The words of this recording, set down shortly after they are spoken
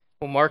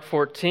Well, Mark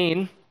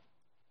 14,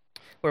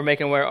 we're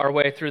making our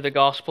way through the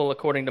gospel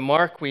according to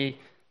Mark. We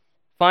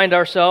find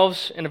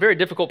ourselves in a very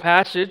difficult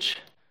passage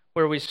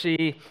where we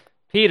see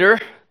Peter,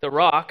 the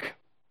rock,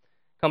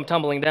 come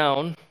tumbling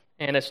down.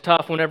 And it's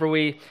tough whenever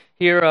we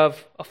hear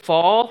of a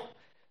fall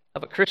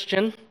of a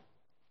Christian.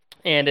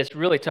 And it's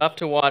really tough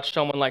to watch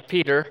someone like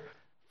Peter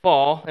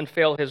fall and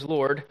fail his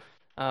Lord.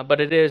 But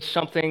it is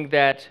something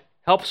that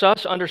helps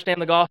us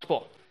understand the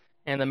gospel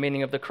and the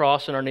meaning of the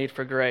cross and our need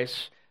for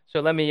grace. So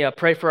let me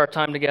pray for our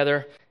time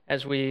together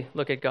as we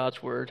look at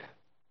God's word.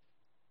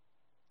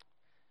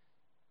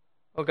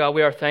 Oh God,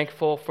 we are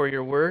thankful for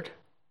your word.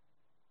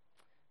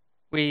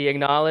 We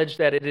acknowledge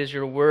that it is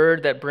your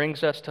word that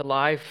brings us to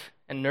life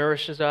and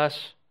nourishes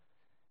us.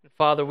 And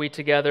Father, we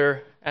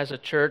together as a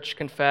church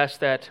confess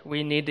that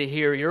we need to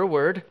hear your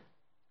word,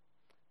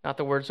 not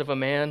the words of a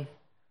man,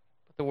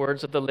 but the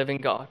words of the living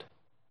God.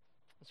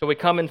 So we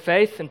come in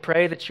faith and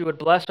pray that you would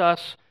bless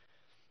us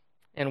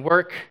and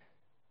work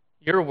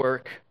your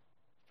work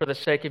for the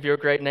sake of your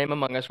great name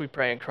among us, we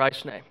pray in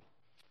Christ's name.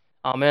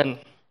 Amen.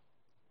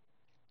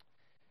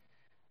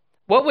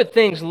 What would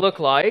things look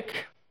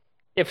like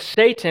if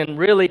Satan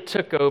really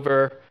took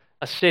over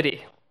a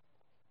city?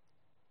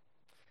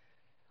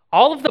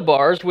 All of the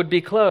bars would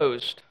be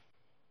closed.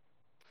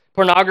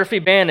 Pornography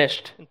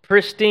banished, and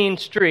pristine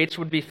streets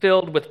would be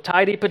filled with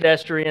tidy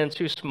pedestrians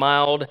who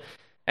smiled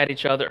at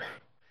each other.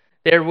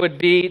 There would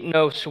be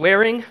no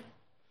swearing.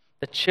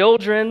 The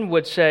children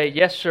would say,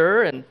 "Yes,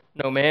 sir," and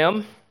 "No,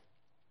 ma'am."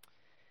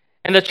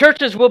 And the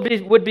churches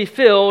would be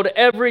filled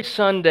every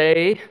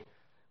Sunday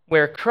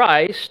where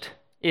Christ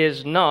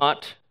is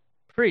not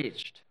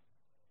preached,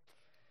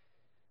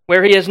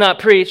 where he is not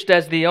preached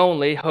as the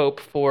only hope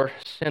for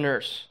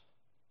sinners.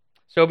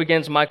 So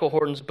begins Michael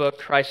Horton's book,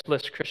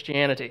 Christless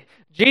Christianity.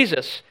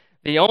 Jesus,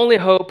 the only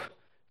hope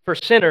for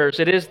sinners.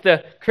 It is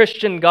the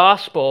Christian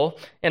gospel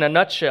in a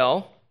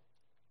nutshell.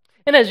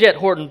 And as yet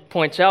Horton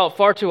points out,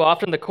 far too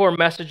often the core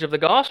message of the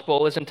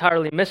gospel is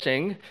entirely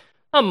missing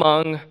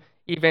among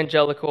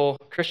evangelical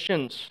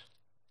Christians.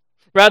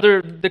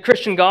 Rather, the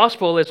Christian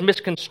gospel is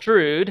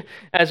misconstrued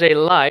as a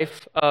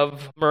life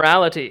of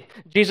morality.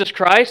 Jesus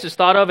Christ is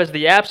thought of as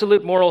the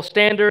absolute moral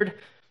standard,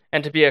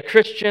 and to be a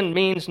Christian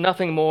means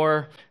nothing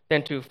more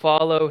than to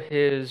follow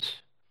his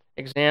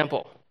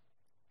example.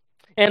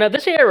 And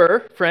this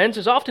error, friends,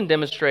 is often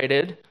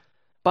demonstrated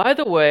by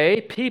the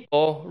way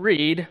people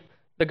read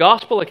the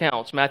gospel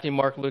accounts, Matthew,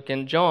 Mark, Luke,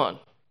 and John.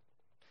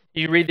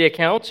 You read the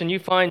accounts and you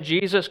find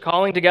Jesus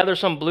calling together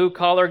some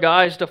blue-collar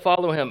guys to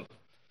follow him.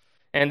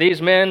 And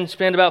these men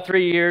spend about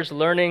 3 years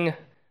learning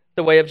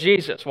the way of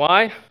Jesus.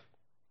 Why?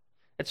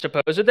 It's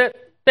supposed that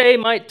they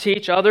might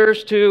teach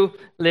others to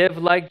live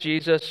like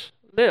Jesus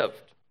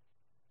lived.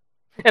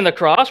 And the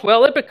cross,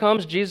 well, it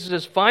becomes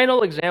Jesus'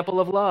 final example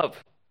of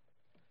love.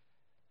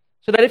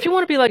 So that if you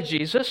want to be like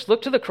Jesus,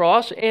 look to the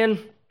cross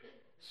and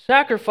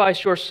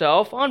sacrifice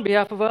yourself on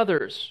behalf of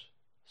others.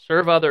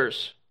 Serve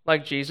others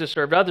like Jesus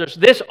served others.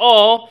 This is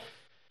all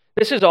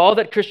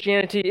that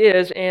Christianity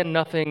is and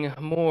nothing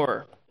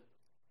more.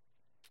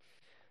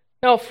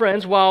 Now,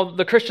 friends, while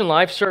the Christian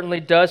life certainly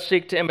does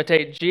seek to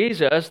imitate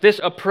Jesus, this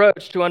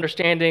approach to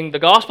understanding the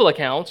gospel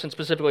accounts, and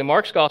specifically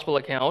Mark's gospel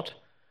account,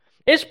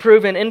 is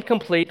proven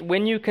incomplete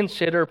when you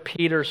consider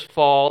Peter's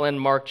fall in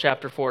Mark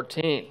chapter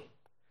 14.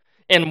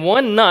 In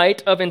one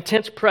night of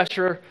intense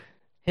pressure,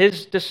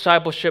 his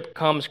discipleship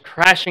comes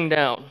crashing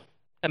down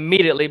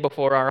immediately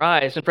before our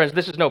eyes. And friends,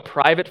 this is no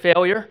private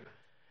failure.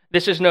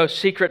 This is no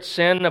secret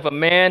sin of a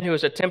man who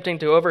is attempting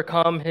to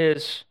overcome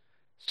his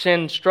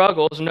sin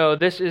struggles. No,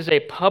 this is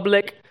a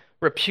public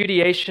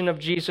repudiation of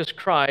Jesus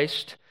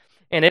Christ,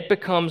 and it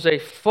becomes a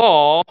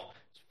fall.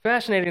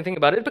 Fascinating thing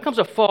about it, it becomes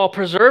a fall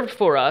preserved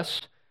for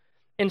us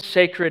in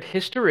sacred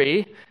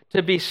history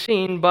to be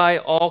seen by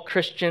all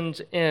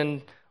Christians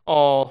in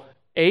all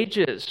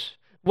ages.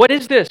 What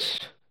is this?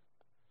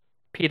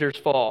 Peter's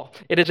fall.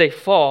 It is a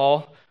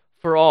fall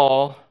for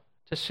all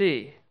to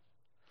see.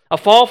 A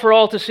fall for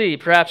all to see.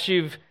 Perhaps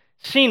you've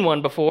seen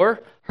one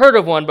before, heard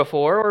of one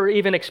before, or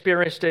even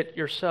experienced it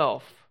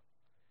yourself.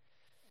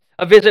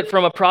 A visit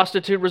from a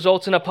prostitute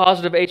results in a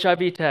positive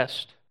HIV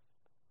test.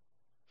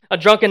 A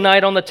drunken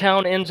night on the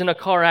town ends in a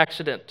car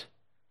accident.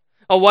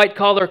 A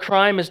white-collar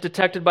crime is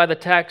detected by the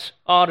tax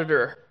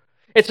auditor.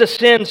 It's a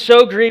sin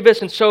so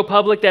grievous and so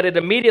public that it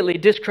immediately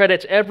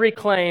discredits every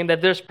claim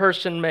that this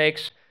person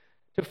makes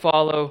to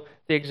follow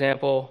the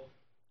example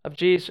of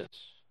Jesus.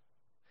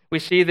 We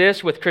see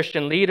this with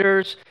Christian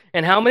leaders,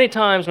 and how many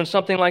times when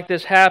something like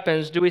this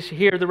happens do we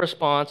hear the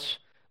response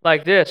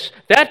like this?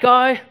 That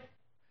guy,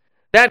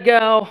 that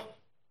gal,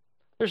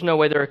 there's no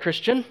way they're a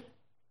Christian.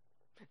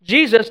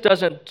 Jesus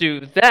doesn't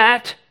do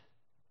that.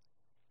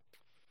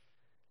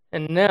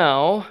 And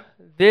now,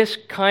 this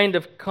kind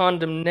of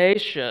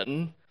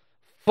condemnation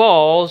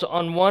falls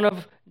on one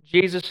of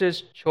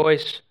Jesus'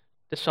 choice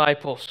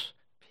disciples,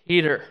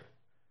 Peter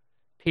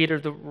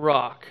the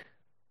rock.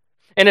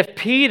 And if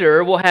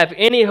Peter will have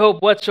any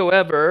hope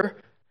whatsoever,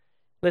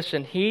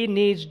 listen, he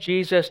needs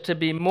Jesus to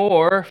be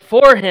more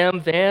for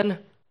him than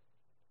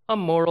a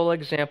moral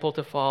example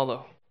to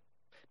follow.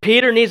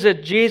 Peter needs a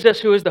Jesus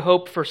who is the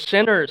hope for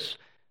sinners,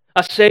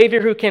 a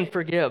Savior who can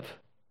forgive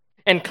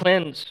and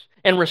cleanse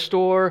and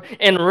restore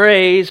and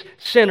raise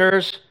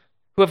sinners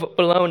who have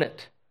blown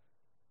it.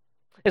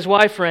 Is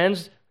why,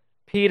 friends,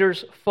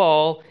 Peter's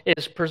fall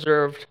is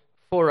preserved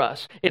for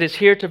us. It is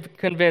here to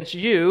convince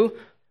you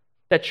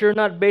that you're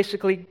not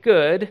basically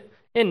good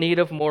in need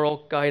of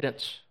moral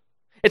guidance.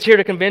 It's here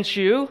to convince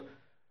you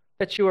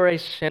that you are a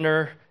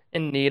sinner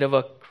in need of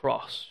a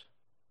cross.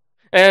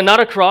 And not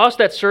a cross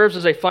that serves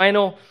as a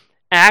final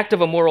act of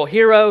a moral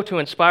hero to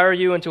inspire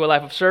you into a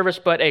life of service,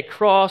 but a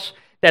cross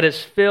that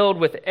is filled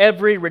with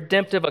every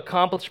redemptive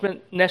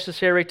accomplishment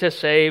necessary to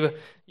save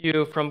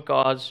you from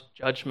God's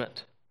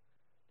judgment.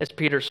 It's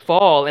Peter's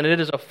fall, and it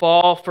is a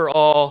fall for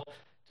all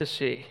to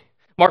see.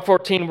 Mark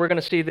 14, we're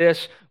going to see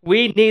this.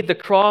 We need the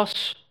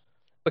cross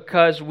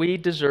because we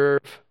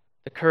deserve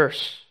the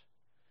curse.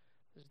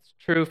 It's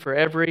true for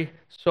every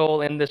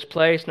soul in this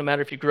place, no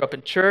matter if you grew up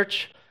in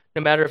church,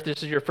 no matter if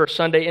this is your first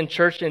Sunday in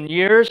church in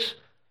years.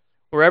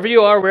 Wherever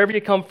you are, wherever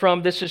you come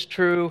from, this is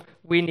true.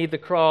 We need the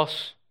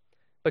cross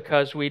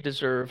because we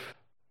deserve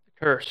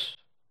the curse.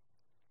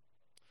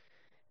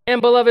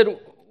 And beloved,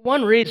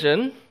 one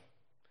reason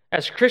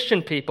as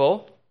Christian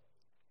people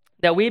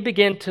that we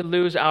begin to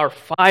lose our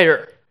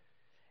fire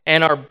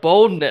and our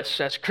boldness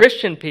as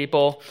Christian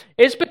people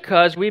is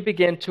because we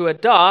begin to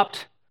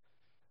adopt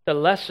the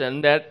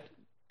lesson that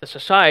the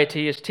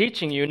society is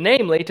teaching you,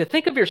 namely to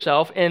think of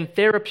yourself in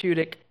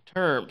therapeutic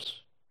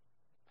terms.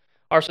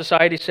 Our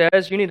society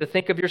says you need to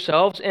think of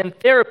yourselves in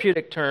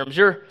therapeutic terms.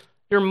 You're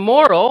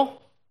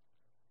moral,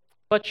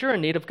 but you're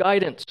in need of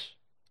guidance.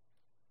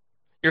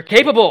 You're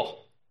capable,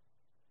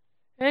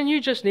 and you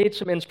just need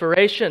some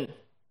inspiration.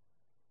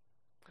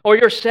 Or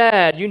you're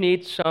sad, you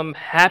need some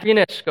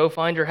happiness. Go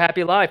find your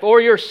happy life.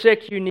 Or you're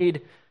sick, you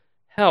need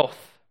health.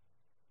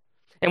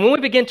 And when we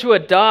begin to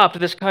adopt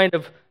this kind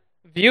of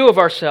view of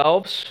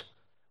ourselves,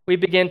 we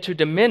begin to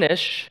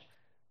diminish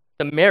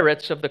the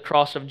merits of the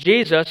cross of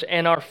Jesus,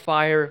 and our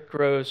fire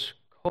grows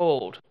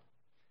cold.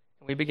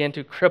 We begin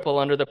to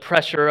cripple under the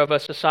pressure of a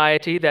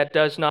society that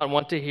does not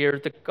want to hear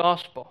the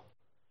gospel.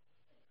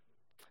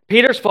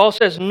 Peter's fall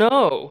says,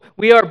 no,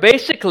 we are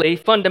basically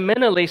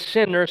fundamentally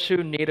sinners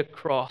who need a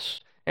cross.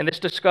 And this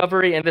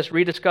discovery and this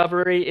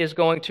rediscovery is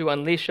going to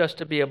unleash us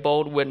to be a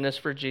bold witness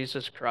for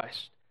Jesus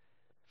Christ.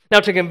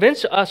 Now, to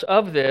convince us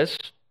of this,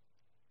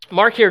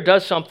 Mark here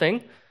does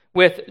something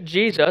with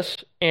Jesus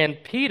and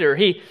Peter.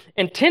 He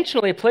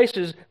intentionally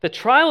places the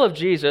trial of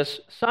Jesus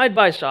side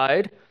by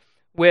side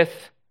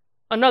with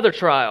another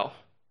trial,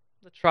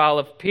 the trial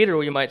of Peter,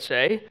 we might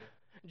say.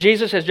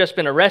 Jesus has just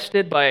been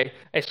arrested by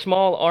a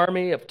small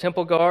army of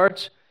temple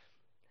guards.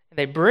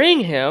 They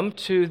bring him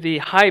to the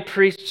high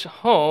priest's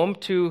home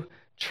to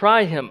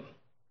try him.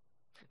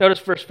 Notice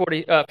verse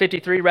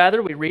 53,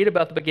 we read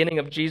about the beginning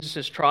of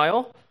Jesus'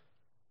 trial.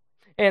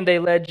 And they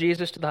led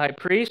Jesus to the high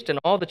priest, and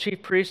all the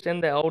chief priests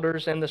and the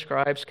elders and the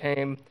scribes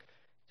came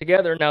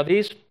together. Now,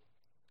 these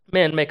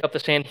men make up the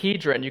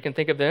Sanhedrin. You can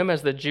think of them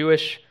as the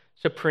Jewish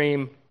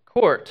Supreme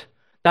Court.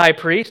 The high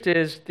priest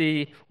is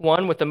the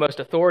one with the most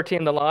authority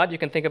in the law. You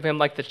can think of him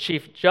like the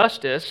chief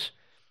justice.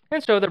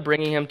 And so they're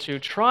bringing him to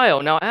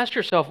trial. Now, ask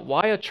yourself,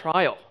 why a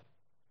trial?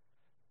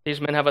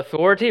 These men have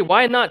authority.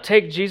 Why not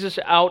take Jesus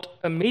out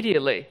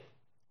immediately?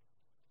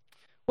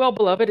 Well,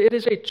 beloved, it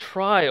is a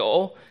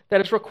trial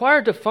that is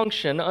required to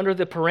function under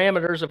the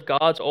parameters of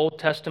God's Old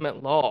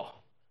Testament law.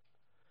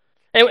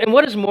 And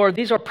what is more,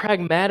 these are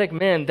pragmatic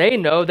men. They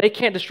know they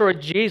can't destroy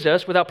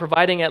Jesus without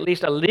providing at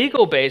least a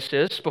legal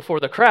basis before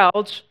the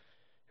crowds,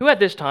 who at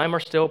this time are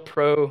still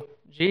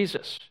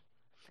pro-Jesus.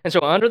 And so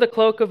under the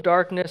cloak of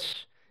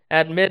darkness,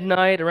 at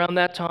midnight, around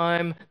that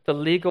time, the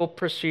legal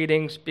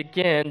proceedings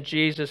begin.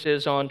 Jesus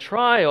is on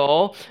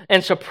trial,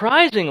 and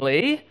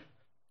surprisingly,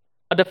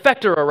 a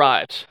defector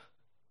arrives.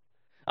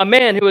 A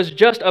man who has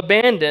just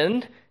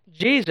abandoned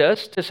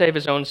Jesus to save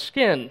his own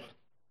skin.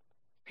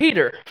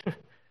 Peter.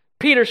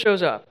 Peter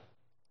shows up.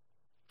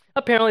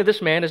 Apparently,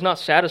 this man is not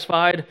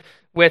satisfied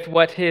with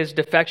what his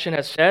defection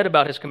has said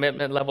about his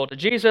commitment level to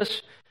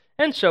Jesus,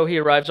 and so he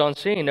arrives on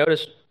scene.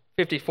 Notice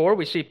 54,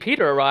 we see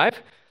Peter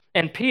arrive,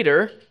 and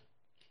Peter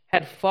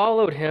had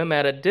followed him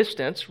at a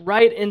distance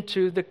right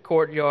into the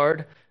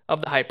courtyard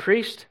of the high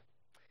priest,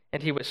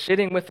 and he was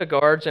sitting with the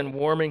guards and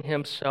warming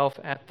himself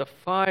at the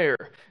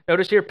fire.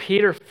 Notice here,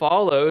 Peter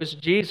follows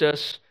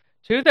Jesus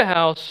to the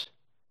house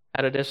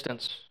at a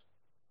distance.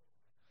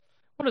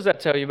 What does that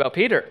tell you about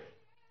Peter?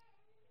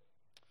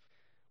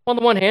 On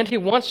the one hand, he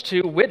wants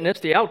to witness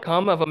the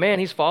outcome of a man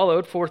he's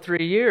followed for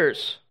 3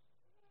 years.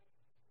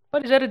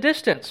 But he's at a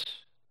distance.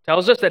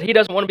 Tells us that he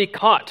doesn't want to be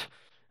caught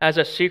as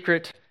a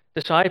secret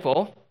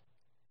disciple.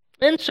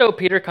 And so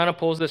Peter kind of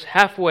pulls this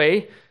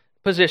halfway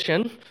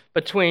position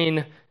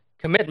between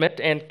commitment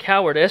and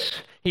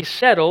cowardice. He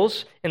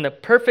settles in the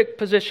perfect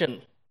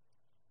position,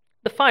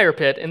 the fire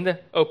pit in the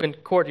open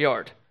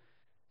courtyard.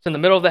 It's in the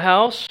middle of the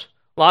house,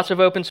 lots of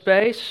open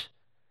space.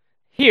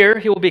 Here,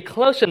 he will be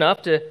close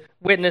enough to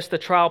witness the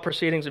trial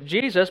proceedings of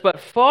Jesus, but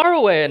far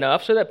away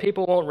enough so that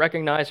people won't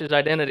recognize his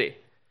identity.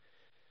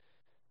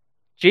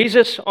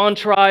 Jesus on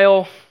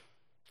trial,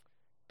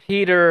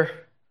 Peter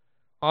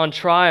on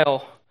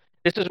trial.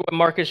 This is what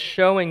Mark is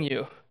showing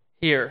you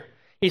here.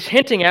 He's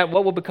hinting at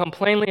what will become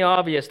plainly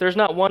obvious. There's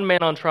not one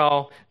man on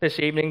trial this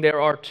evening,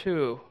 there are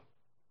two.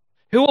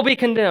 Who will be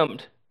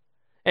condemned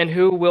and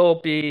who will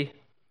be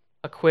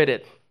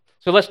acquitted?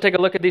 So let's take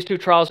a look at these two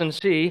trials and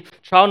see.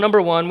 Trial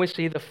number one, we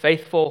see the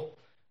faithful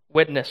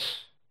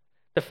witness.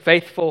 The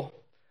faithful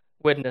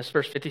witness.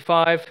 Verse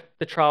 55,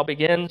 the trial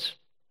begins.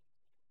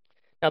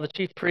 Now the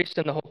chief priests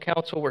and the whole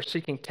council were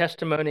seeking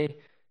testimony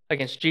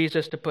against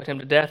Jesus to put him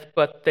to death,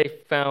 but they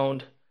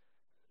found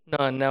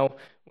none. Now,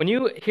 when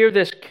you hear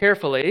this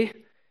carefully,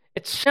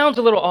 it sounds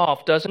a little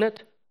off, doesn't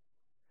it?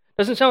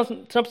 Doesn't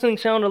something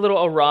sound a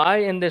little awry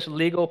in this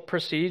legal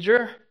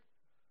procedure?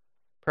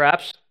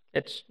 Perhaps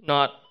it's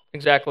not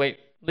exactly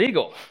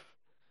legal.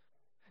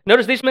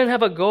 Notice these men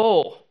have a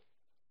goal,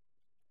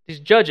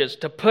 these judges,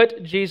 to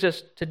put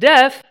Jesus to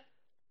death.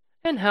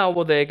 And how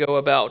will they go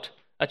about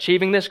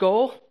achieving this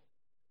goal?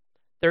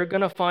 They're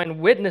going to find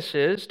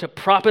witnesses to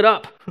prop it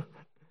up.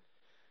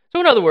 So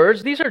in other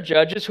words, these are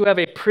judges who have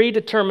a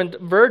predetermined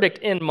verdict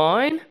in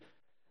mind,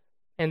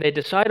 and they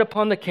decide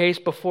upon the case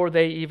before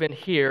they even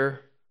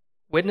hear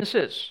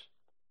witnesses.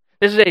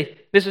 This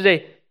is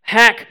a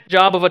hack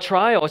job of a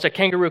trial. It's a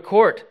kangaroo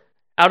court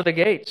out of the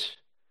gates.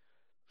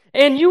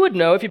 And you would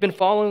know, if you've been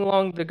following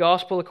along the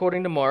gospel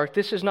according to Mark,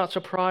 this is not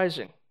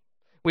surprising.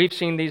 We've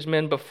seen these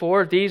men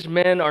before. These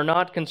men are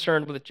not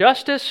concerned with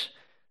justice.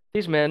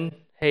 These men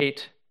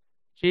hate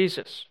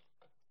Jesus.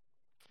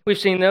 We've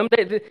seen them.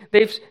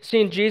 They've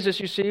seen Jesus,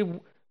 you see,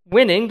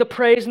 winning the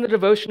praise and the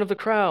devotion of the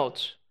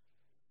crowds.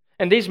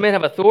 And these men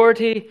have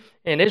authority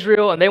in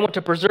Israel, and they want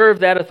to preserve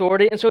that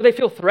authority, and so they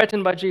feel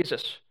threatened by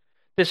Jesus.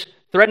 This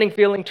threatening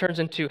feeling turns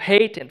into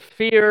hate and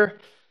fear,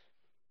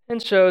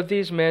 and so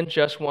these men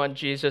just want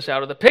Jesus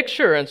out of the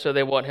picture, and so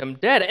they want him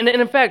dead. And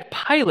in fact,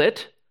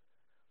 Pilate,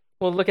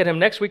 we'll look at him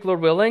next week,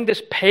 Lord willing,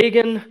 this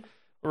pagan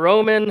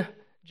Roman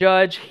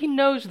judge, he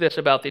knows this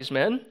about these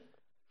men.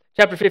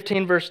 Chapter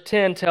 15, verse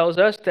 10 tells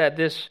us that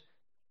this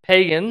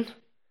pagan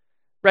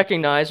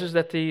recognizes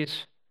that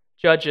these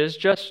judges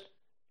just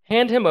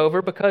hand him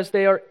over because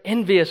they are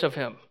envious of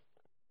him.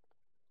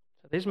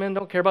 So these men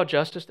don't care about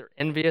justice. They're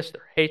envious.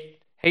 They're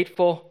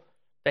hateful.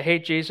 They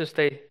hate Jesus.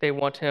 They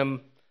want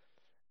him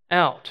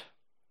out.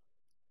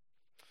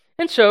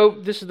 And so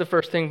this is the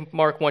first thing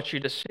Mark wants you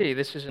to see.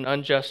 This is an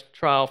unjust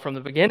trial from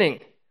the beginning.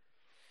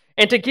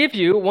 And to give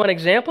you one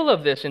example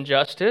of this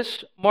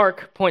injustice,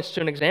 Mark points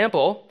to an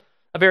example,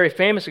 a very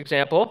famous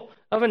example,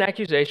 of an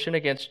accusation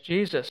against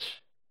Jesus.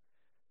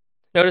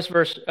 Notice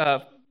verse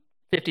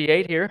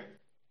 58 here.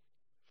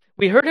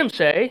 We heard him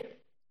say,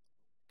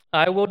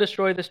 I will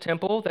destroy this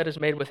temple that is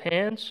made with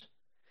hands,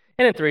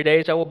 and in 3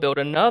 days I will build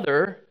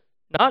another,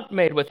 not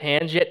made with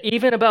hands. Yet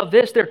even about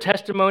this, their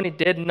testimony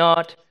did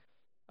not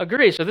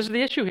agree. So this is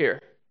the issue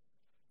here.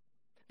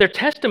 Their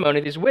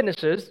testimony, these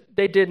witnesses,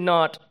 they did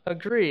not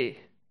agree.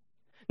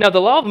 Now,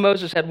 the law of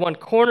Moses had one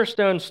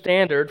cornerstone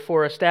standard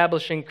for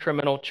establishing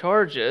criminal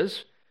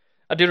charges.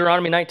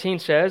 Deuteronomy 19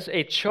 says,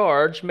 a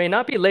charge may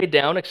not be laid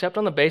down except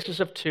on the basis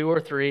of 2 or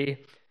 3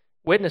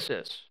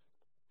 witnesses.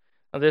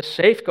 Now, this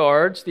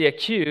safeguards the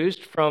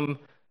accused from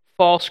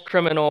false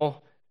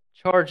criminal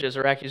charges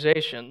or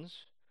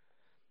accusations.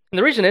 And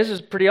the reason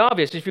is pretty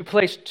obvious. If you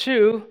place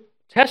 2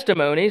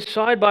 testimonies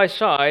side by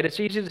side, it's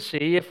easy to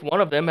see if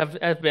one of them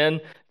have been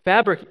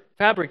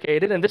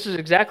fabricated, and this is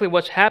exactly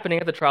what's happening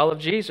at the trial of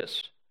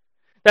Jesus.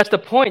 That's the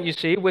point, you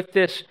see, with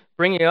this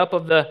bringing up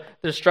of the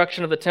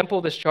destruction of the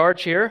temple, this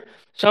charge here.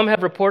 Some have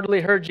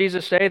reportedly heard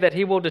Jesus say that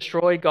he will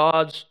destroy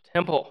God's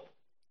temple.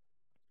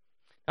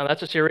 Now,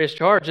 that's a serious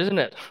charge, isn't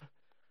it?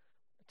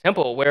 A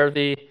temple where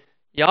the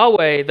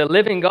Yahweh, the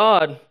living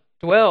God,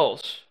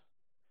 dwells.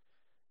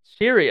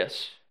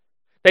 Serious.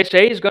 They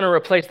say he's going to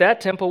replace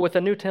that temple with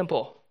a new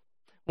temple,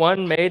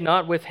 one made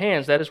not with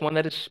hands. That is one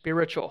that is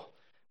spiritual,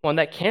 one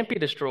that can't be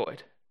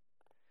destroyed.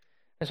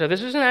 And so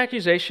this is an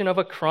accusation of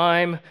a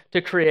crime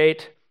to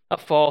create a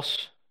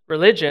false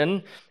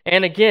religion.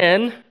 And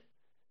again,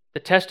 the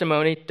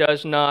testimony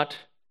does not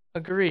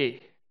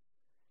agree.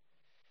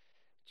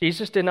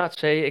 Jesus did not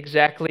say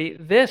exactly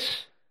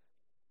this.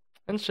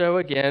 And so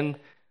again,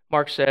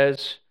 Mark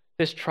says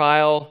this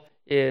trial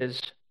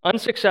is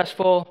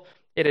unsuccessful,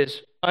 it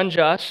is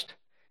unjust,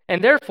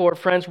 and therefore,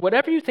 friends,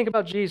 whatever you think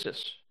about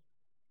Jesus,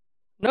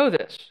 know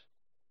this.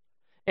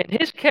 In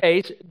his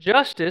case,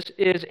 justice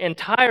is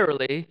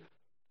entirely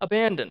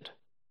abandoned.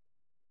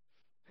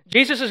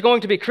 Jesus is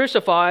going to be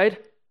crucified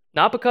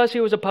not because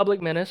he was a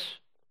public menace,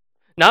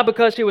 not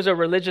because he was a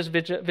religious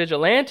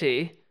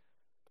vigilante,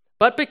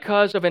 but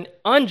because of an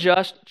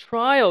unjust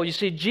trial. You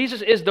see,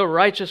 Jesus is the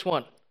righteous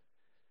one,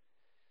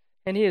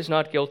 and he is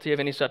not guilty of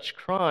any such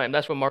crime.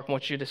 That's what Mark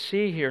wants you to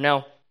see here. Now,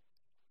 at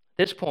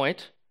this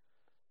point,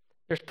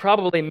 there's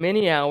probably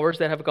many hours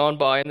that have gone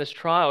by in this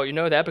trial. You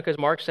know that because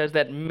Mark says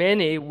that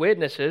many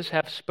witnesses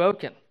have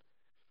spoken.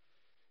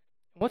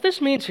 What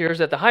this means here is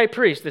that the high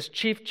priest, this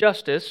chief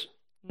justice,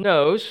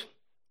 knows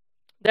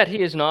that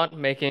he is not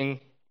making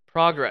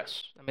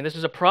progress. I mean, this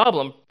is a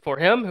problem for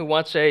him who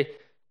wants a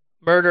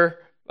murder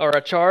or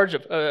a charge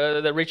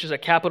that reaches a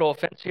capital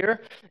offense here.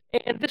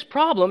 And this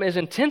problem is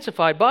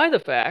intensified by the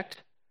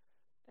fact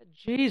that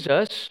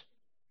Jesus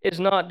is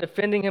not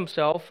defending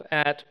himself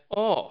at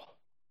all.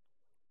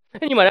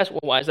 And you might ask, well,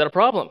 why is that a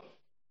problem?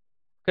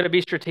 Could it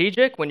be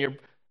strategic when you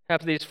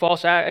have these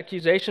false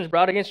accusations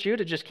brought against you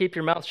to just keep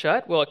your mouth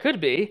shut? Well, it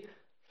could be.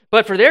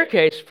 But for their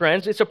case,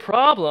 friends, it's a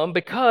problem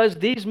because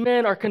these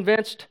men are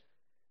convinced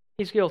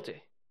he's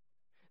guilty.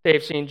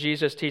 They've seen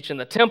Jesus teach in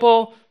the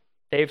temple.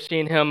 They've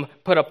seen him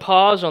put a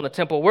pause on the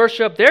temple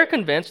worship. They're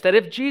convinced that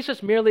if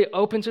Jesus merely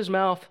opens his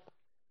mouth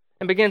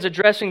and begins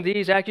addressing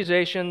these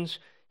accusations,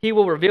 he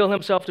will reveal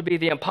himself to be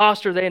the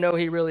imposter they know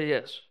he really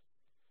is.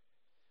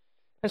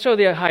 And so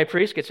the high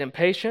priest gets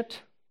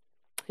impatient.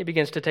 He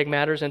begins to take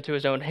matters into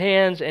his own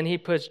hands, and he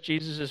puts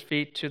Jesus'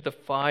 feet to the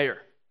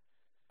fire.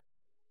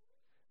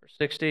 Verse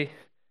 60,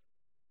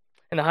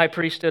 and the high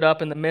priest stood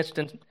up in the midst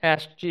and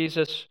asked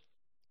Jesus,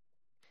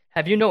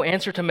 "Have you no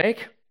answer to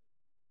make?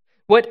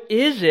 What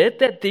is it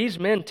that these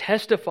men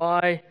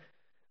testify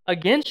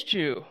against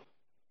you?"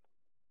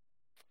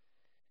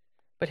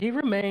 But he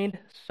remained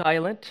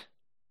silent,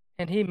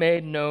 and he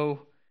made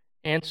no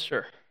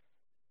answer.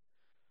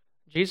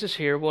 Jesus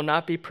here will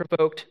not be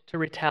provoked to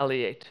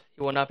retaliate.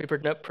 He will not be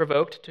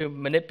provoked to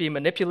be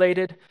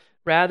manipulated.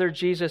 Rather,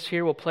 Jesus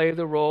here will play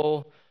the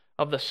role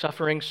of the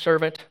suffering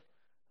servant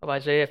of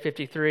Isaiah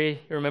 53.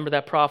 You remember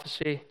that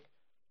prophecy?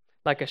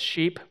 Like a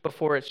sheep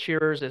before its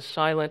shearers is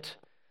silent,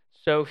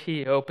 so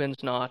he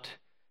opens not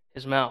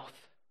his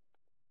mouth.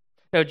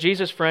 Now,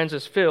 Jesus, friends,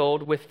 is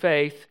filled with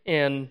faith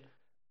in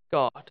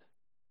God.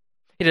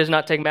 He does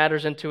not take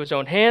matters into his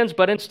own hands,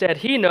 but instead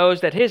he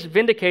knows that his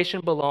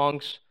vindication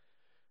belongs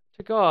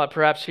to God.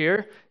 Perhaps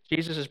here,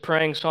 Jesus is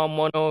praying Psalm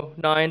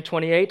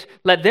 109:28,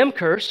 "Let them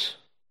curse,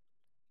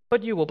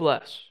 but you will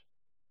bless."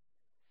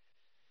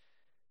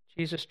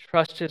 Jesus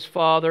trusts his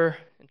Father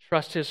and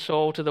trusts his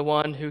soul to the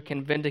one who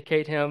can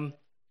vindicate him.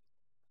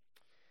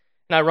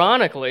 And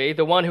ironically,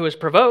 the one who is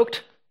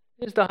provoked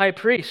is the high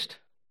priest.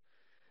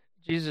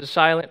 Jesus'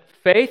 silent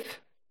faith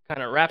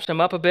kind of wraps him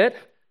up a bit.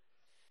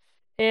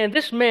 And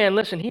this man,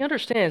 listen, he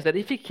understands that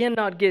if he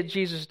cannot get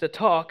Jesus to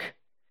talk,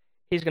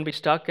 he's going to be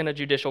stuck in a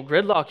judicial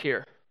gridlock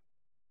here.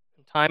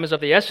 Time is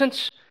of the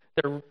essence.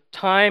 Their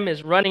time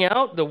is running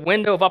out. The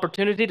window of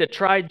opportunity to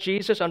try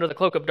Jesus under the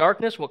cloak of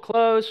darkness will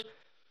close.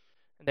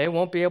 And they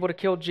won't be able to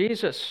kill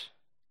Jesus.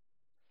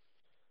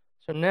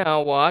 So now,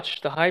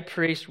 watch, the high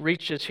priest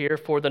reaches here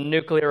for the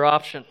nuclear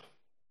option.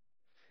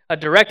 A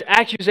direct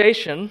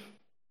accusation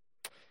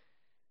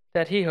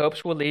that he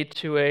hopes will lead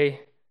to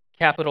a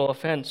capital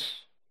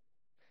offense.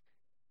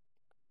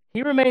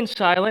 He remained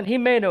silent. He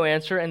made no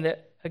answer. And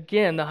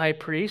again, the high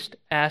priest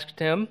asked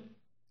him,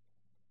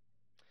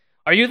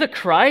 "Are you the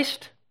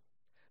Christ,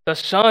 the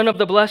Son of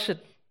the Blessed?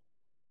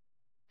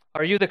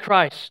 Are you the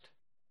Christ?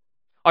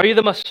 Are you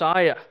the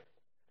Messiah?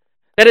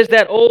 That is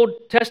that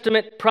Old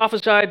Testament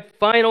prophesied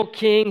final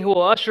king who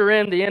will usher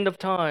in the end of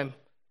time,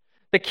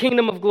 the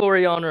kingdom of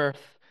glory on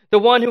earth, the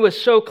one who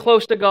is so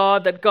close to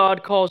God that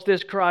God calls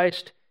this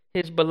Christ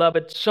his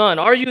beloved Son.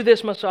 Are you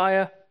this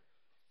Messiah?"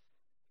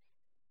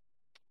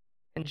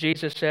 And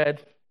Jesus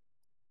said,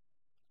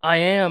 "I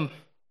am.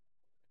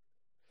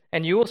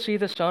 And you will see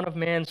the Son of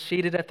Man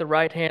seated at the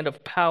right hand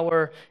of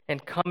power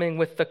and coming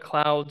with the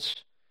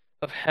clouds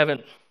of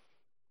heaven."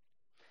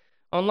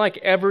 Unlike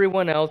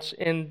everyone else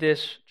in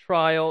this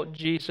trial,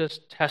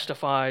 Jesus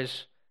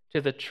testifies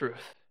to the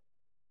truth.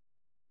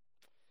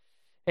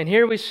 And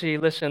here we see,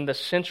 listen, the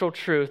central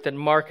truth that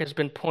Mark has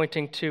been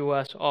pointing to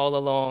us all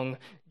along.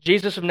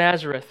 Jesus of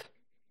Nazareth,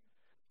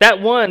 that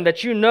one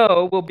that you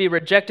know will be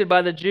rejected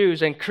by the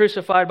Jews and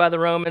crucified by the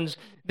Romans,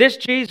 this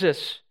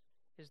Jesus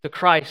is the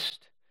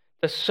Christ,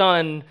 the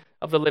Son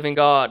of the living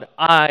God.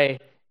 I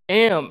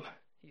am,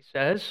 he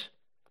says.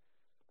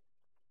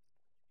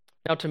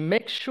 Now, to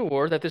make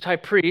sure that this high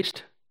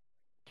priest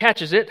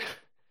catches it,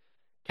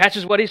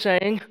 catches what he's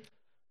saying,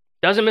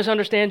 doesn't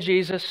misunderstand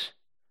Jesus,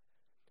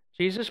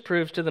 Jesus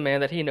proves to the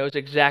man that he knows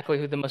exactly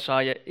who the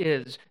Messiah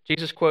is.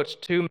 Jesus quotes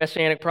two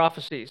messianic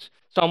prophecies.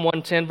 Psalm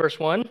 110, verse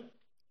 1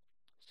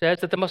 says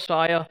that the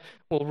Messiah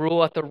will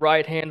rule at the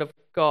right hand of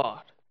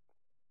God.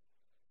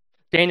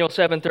 Daniel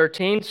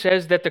 7:13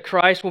 says that the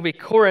Christ will be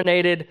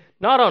coronated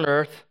not on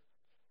earth,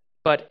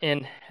 but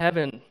in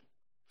heaven.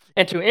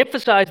 And to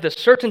emphasize the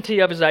certainty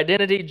of his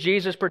identity,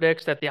 Jesus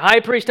predicts that the high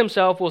priest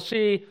himself will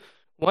see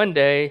one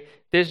day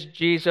this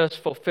Jesus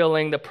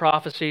fulfilling the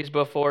prophecies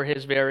before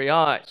his very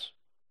eyes.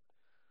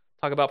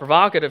 Talk about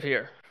provocative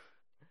here.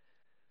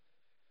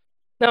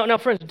 Now,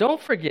 friends,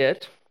 don't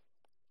forget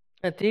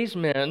that these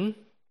men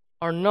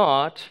are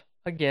not,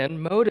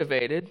 again,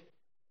 motivated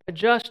by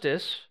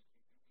justice,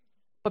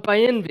 but by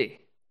envy.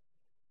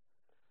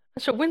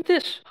 And so when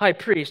this high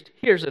priest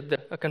hears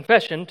a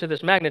confession to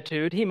this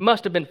magnitude, he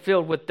must have been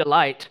filled with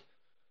delight.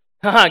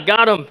 Haha,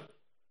 got him.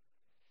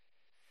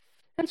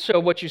 And so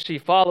what you see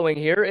following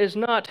here is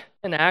not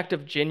an act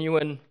of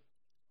genuine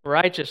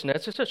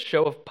righteousness, it's a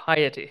show of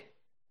piety.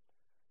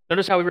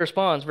 Notice how he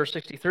responds, verse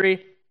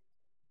 63.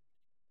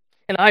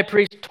 And the high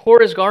priest tore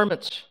his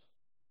garments.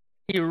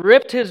 He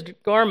ripped his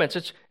garments.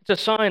 It's a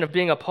sign of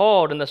being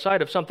appalled in the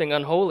sight of something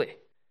unholy.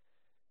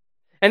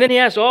 And then he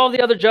asks all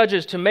the other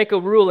judges to make a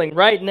ruling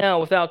right now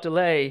without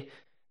delay.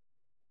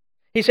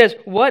 He says,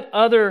 what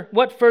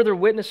further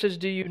witnesses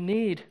do you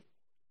need?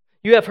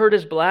 You have heard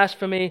his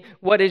blasphemy.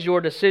 What is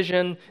your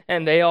decision?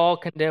 And they all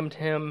condemned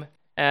him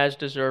as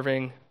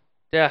deserving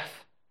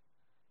death.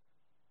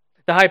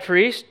 The high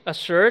priest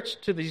asserts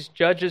to these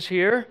judges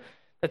here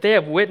that they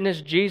have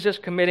witnessed Jesus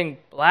committing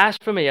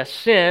blasphemy, a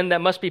sin that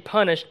must be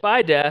punished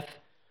by death,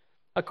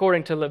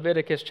 according to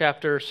Leviticus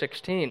chapter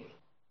 16.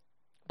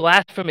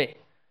 Blasphemy.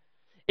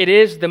 It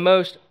is the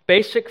most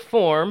basic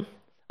form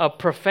of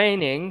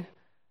profaning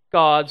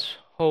God's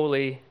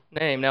holy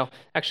name. Now,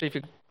 actually, if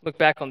you look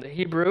back on the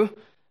Hebrew,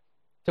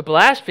 to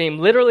blaspheme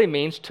literally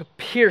means to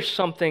pierce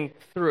something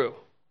through,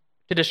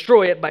 to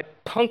destroy it by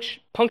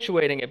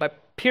punctuating it, by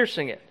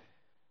piercing it.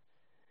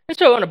 And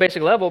so, on a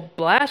basic level,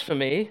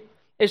 blasphemy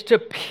is to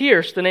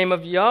pierce the name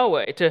of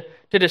Yahweh, to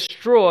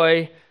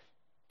destroy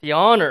the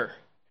honor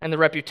and the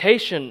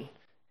reputation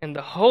and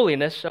the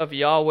holiness of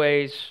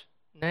Yahweh's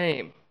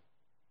name.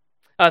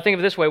 Think of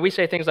it this way. We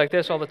say things like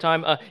this all the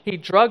time. He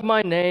drug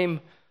my name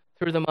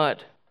through the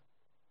mud.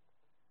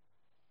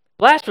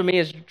 Blasphemy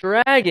is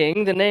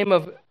dragging the name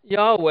of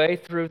Yahweh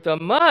through the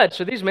mud.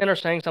 So these men are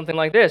saying something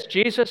like this.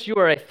 Jesus, you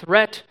are a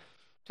threat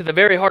to the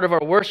very heart of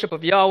our worship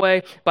of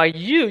Yahweh. By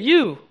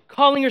you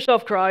calling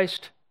yourself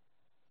Christ,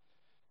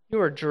 you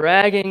are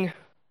dragging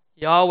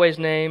Yahweh's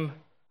name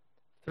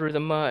through the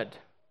mud.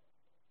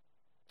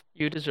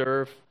 You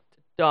deserve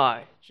to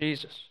die,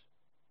 Jesus.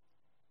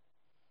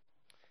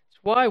 It's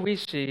why we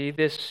see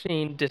this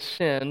scene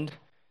descend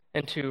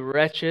into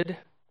wretched,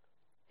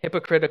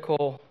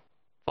 hypocritical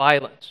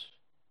violence.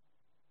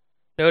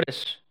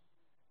 Notice,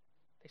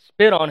 they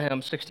spit on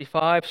him,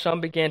 65.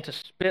 Some began to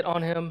spit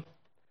on him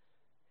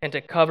and to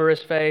cover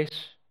his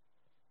face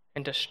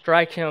and to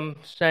strike him,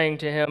 saying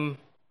to him,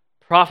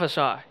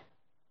 prophesy.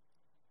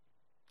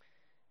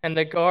 And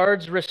the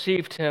guards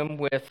received him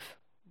with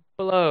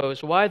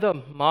blows. Why the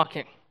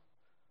mocking?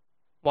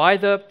 Why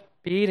the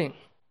beating?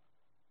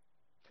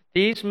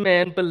 These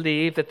men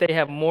believe that they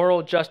have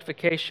moral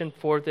justification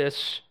for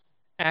this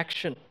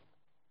action.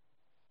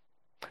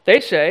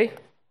 They say,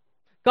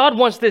 God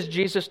wants this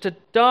Jesus to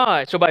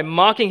die. So by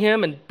mocking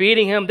him and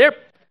beating him, they're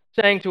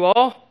saying to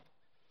all,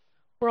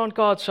 we're on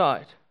God's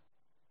side.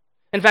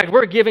 In fact,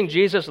 we're giving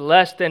Jesus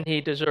less than he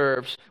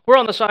deserves. We're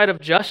on the side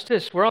of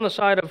justice. We're on the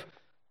side of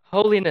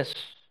holiness.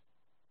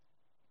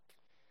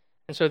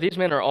 And so these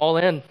men are all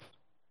in.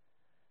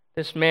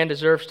 This man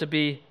deserves to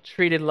be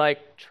treated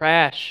like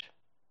trash.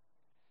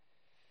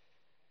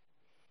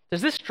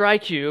 Does this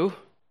strike you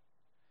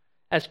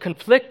as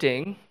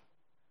conflicting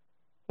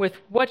with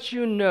what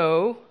you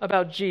know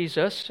about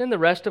Jesus in the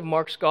rest of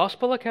Mark's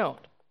gospel account?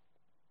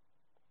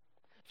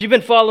 If you've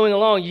been following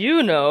along,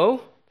 you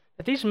know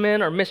that these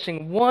men are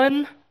missing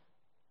one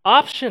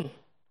option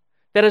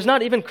that has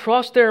not even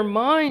crossed their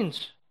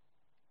minds,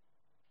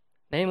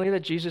 namely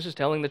that Jesus is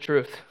telling the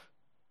truth.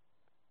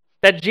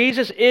 That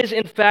Jesus is,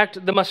 in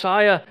fact, the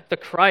Messiah, the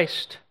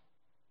Christ.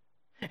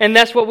 And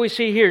that's what we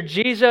see here.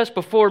 Jesus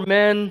before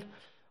men,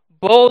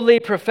 boldly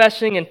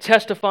professing and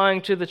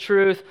testifying to the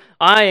truth,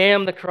 I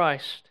am the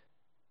Christ.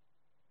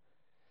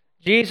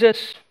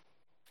 Jesus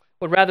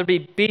would rather be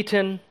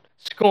beaten,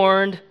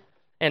 scorned,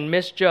 and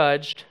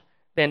misjudged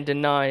than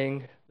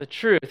denying the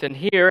truth. And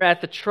here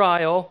at the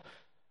trial,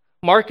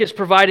 Mark is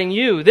providing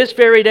you, this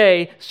very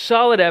day,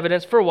 solid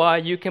evidence for why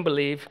you can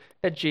believe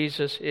that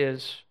Jesus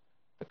is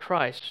the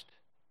Christ.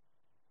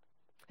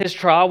 His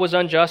trial was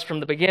unjust from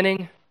the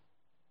beginning.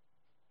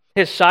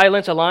 His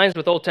silence aligns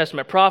with Old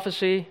Testament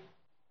prophecy.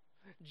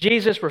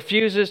 Jesus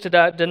refuses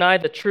to deny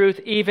the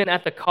truth even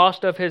at the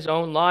cost of his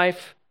own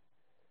life.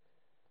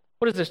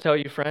 What does this tell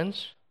you,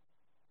 friends?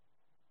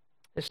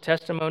 His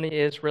testimony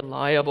is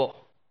reliable.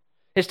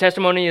 His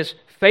testimony is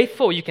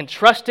faithful. You can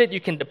trust it. You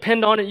can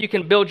depend on it. You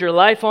can build your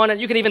life on it.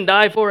 You can even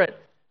die for it.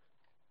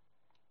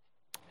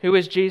 Who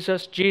is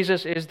Jesus?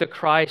 Jesus is the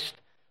Christ,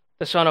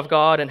 the Son of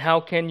God. And how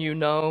can you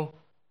know?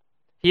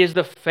 He is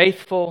the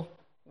faithful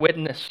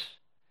witness,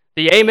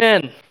 the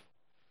Amen,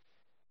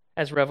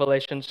 as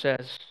Revelation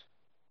says.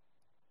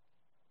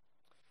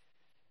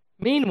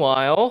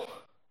 Meanwhile,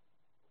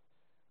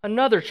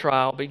 another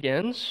trial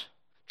begins.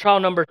 Trial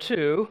number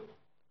 2,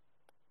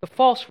 the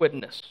false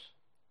witness.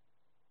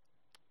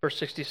 Verse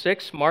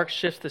 66, Mark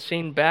shifts the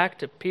scene back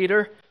to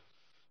Peter,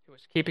 who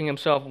is keeping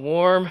himself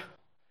warm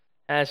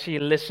as he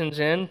listens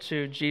in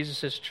to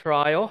Jesus'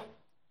 trial.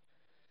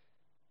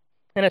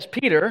 And as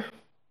Peter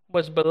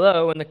was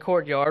below in the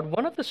courtyard,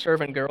 one of the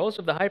servant girls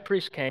of the high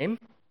priest came,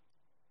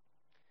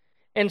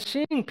 and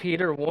seeing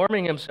Peter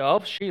warming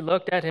himself, she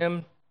looked at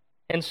him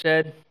and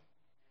said,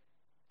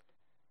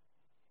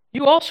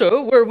 you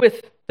also were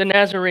with the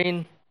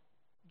Nazarene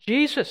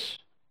Jesus.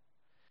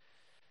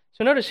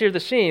 So notice here the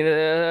scene.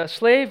 A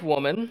slave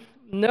woman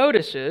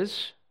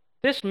notices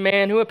this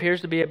man who appears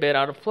to be a bit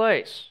out of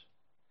place.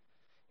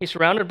 He's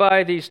surrounded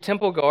by these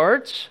temple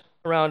guards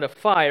around a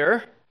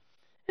fire,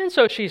 and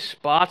so she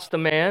spots the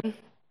man.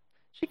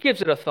 She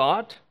gives it a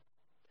thought.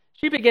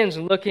 She begins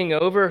looking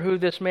over who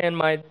this man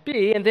might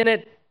be, and then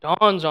it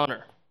dawns on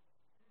her.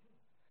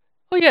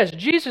 Oh yes,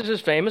 Jesus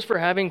is famous for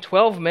having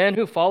 12 men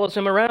who follows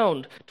him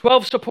around,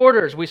 12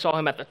 supporters. We saw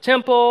him at the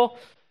temple.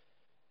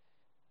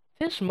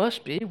 This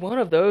must be one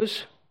of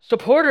those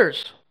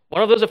supporters,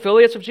 one of those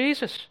affiliates of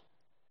Jesus.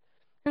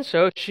 And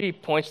so she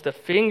points the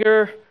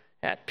finger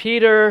at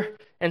Peter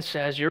and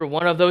says, "You're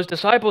one of those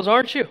disciples,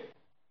 aren't you?"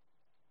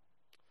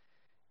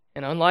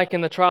 And unlike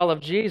in the trial of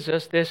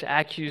Jesus, this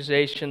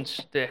accusation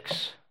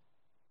sticks.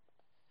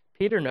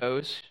 Peter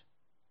knows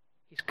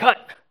he's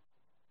cut.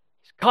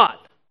 He's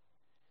caught.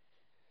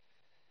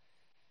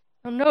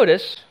 Now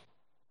notice,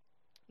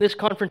 this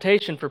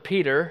confrontation for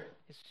Peter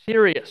is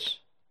serious.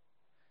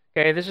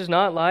 Okay, this is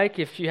not like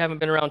if you haven't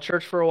been around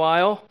church for a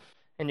while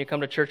and you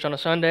come to church on a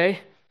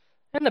Sunday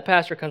and the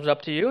pastor comes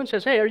up to you and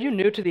says, "Hey, are you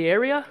new to the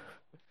area?"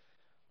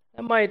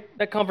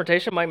 That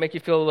confrontation might make you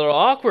feel a little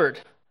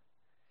awkward.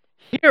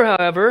 Here,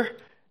 however,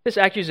 this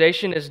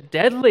accusation is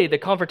deadly. The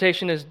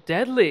confrontation is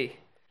deadly.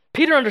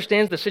 Peter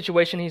understands the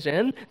situation he's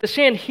in. The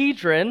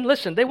Sanhedrin,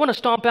 listen, they want to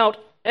stomp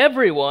out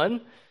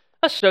everyone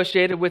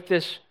associated with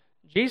this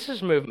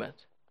Jesus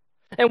movement.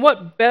 And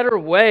what better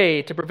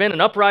way to prevent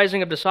an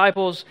uprising of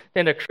disciples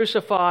than to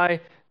crucify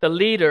the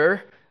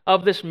leader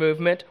of this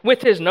movement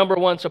with his number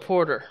one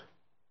supporter,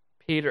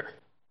 Peter?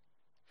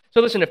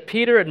 So listen, if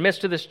Peter admits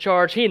to this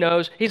charge, he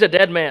knows he's a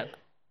dead man.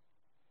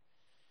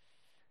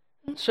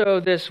 And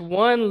so this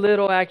one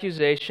little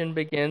accusation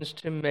begins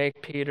to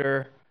make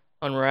Peter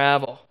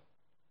unravel.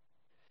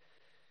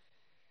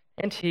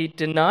 And he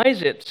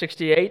denies it,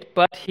 68,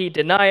 but he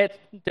denied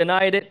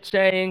it,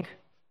 saying,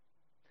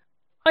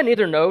 "I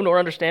neither know nor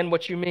understand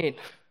what you mean."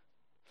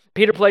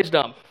 Peter plays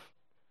dumb.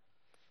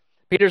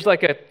 Peter's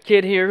like a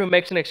kid here who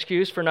makes an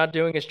excuse for not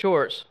doing his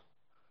chores.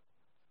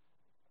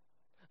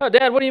 "Oh,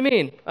 Dad, what do you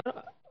mean?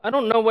 I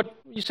don't know what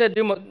you said,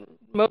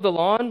 mow the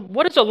lawn.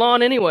 What is a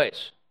lawn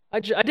anyways? I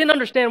didn't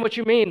understand what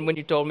you mean when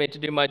you told me to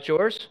do my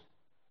chores."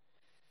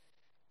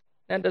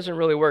 That doesn't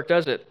really work,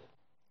 does it?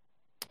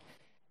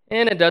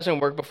 And it doesn't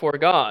work before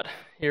God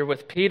here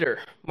with Peter.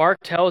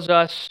 Mark tells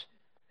us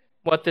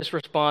what this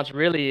response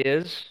really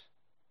is: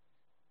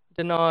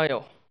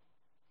 denial,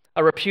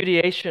 a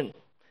repudiation,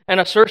 an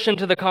assertion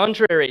to the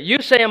contrary.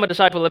 You say I'm a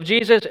disciple of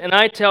Jesus, and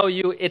I tell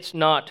you it's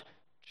not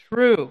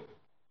true.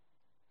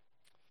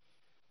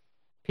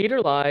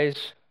 Peter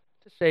lies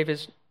to save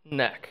his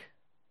neck.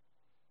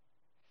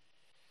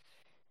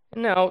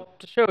 And now,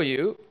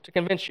 to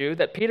convince you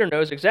that Peter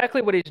knows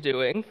exactly what he's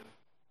doing,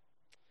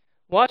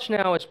 watch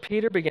now as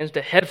Peter begins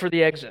to head for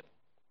the exit.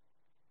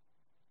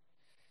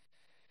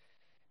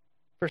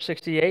 Verse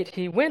 68,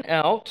 he went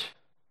out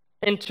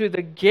into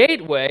the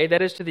gateway,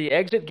 that is to the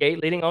exit gate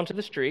leading onto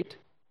the street,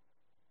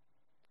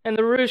 and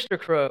the rooster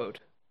crowed.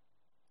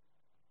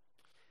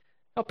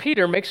 Now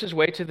Peter makes his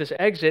way to this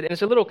exit, and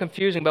it's a little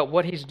confusing about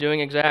what he's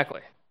doing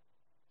exactly.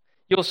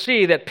 You'll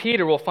see that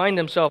Peter will find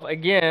himself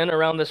again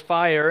around this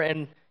fire,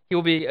 and he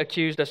will be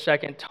accused a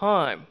second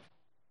time.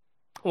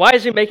 Why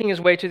is he making his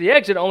way to the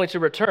exit only to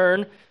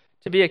return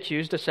to be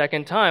accused a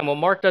second time? Well,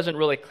 Mark doesn't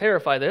really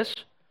clarify this,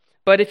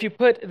 but if you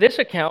put this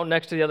account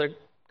next to the other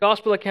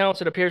gospel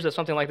accounts, it appears that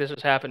something like this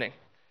is happening.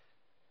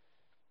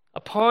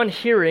 Upon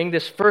hearing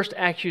this first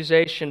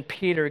accusation,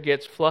 Peter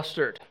gets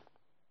flustered.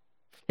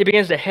 He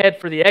begins to head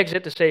for the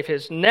exit to save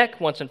his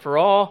neck once and for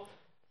all,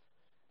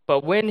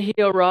 but when he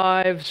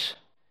arrives,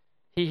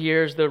 he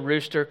hears the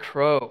rooster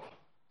crow.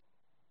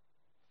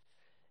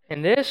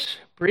 And this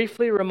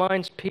briefly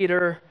reminds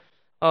Peter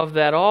of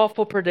that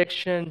awful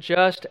prediction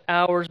just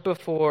hours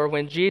before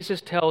when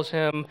Jesus tells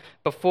him,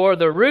 "Before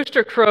the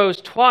rooster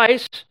crows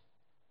twice,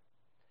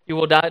 you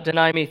will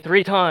deny me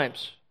 3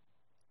 times.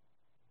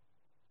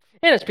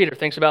 And as Peter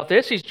thinks about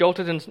this, he's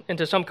jolted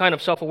into some kind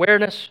of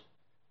self-awareness.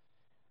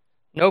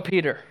 No,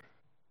 Peter,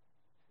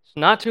 it's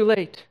not too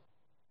late.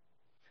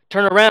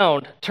 Turn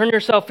around, turn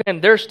yourself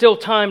in. There's still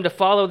time to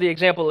follow the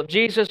example of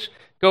Jesus.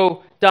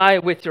 Go die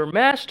with your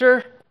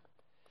master.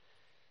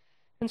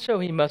 And so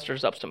he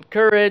musters up some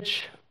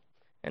courage,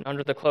 and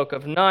under the cloak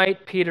of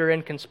night, Peter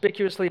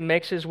inconspicuously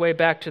makes his way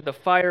back to the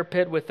fire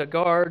pit with the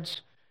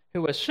guards,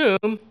 who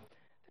assume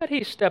that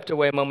he stepped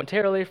away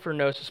momentarily for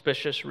no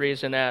suspicious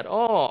reason at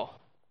all.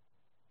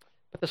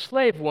 But the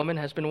slave woman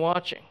has been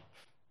watching.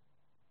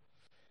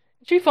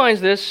 She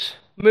finds this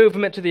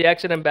movement to the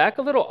exit and back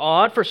a little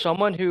odd for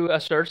someone who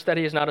asserts that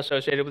he is not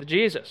associated with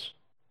Jesus.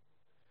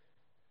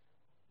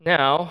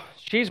 Now,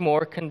 she's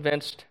more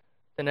convinced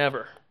than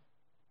ever.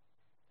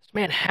 This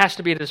man has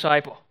to be a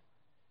disciple.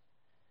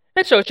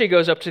 And so she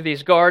goes up to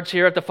these guards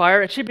here at the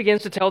fire, and she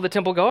begins to tell the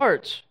temple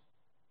guards.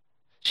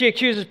 She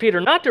accuses Peter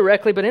not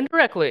directly, but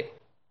indirectly.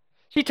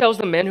 She tells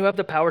the men who have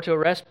the power to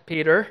arrest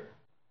Peter,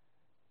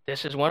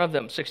 this is one of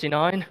them,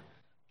 69.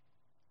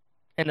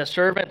 And the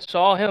servant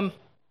saw him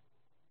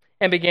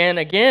and began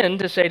again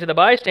to say to the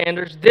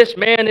bystanders, "This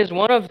man is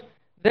one of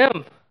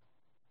them."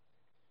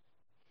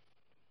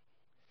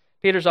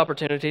 Peter's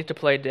opportunity to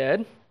play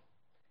dead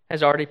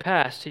has already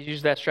passed. He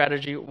used that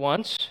strategy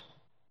once.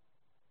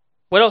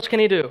 What else can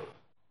he do?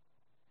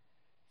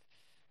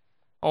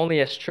 Only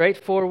a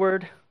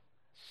straightforward,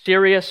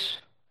 serious,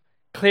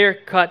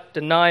 clear-cut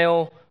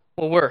denial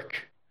will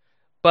work.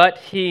 But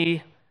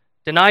he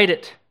denied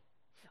it.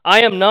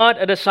 I am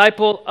not a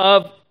disciple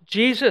of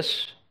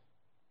Jesus.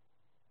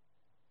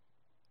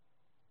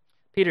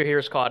 Peter here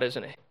is caught,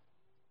 isn't he?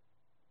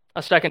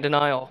 A second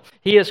denial.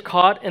 He is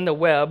caught in the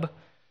web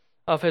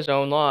of his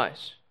own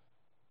lies.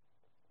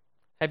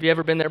 Have you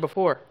ever been there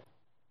before?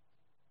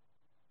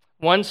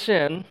 One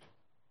sin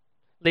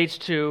leads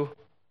to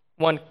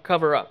one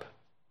cover-up,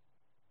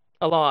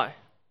 a lie.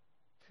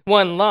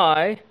 One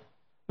lie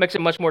makes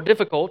it much more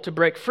difficult to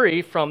break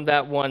free from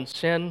that one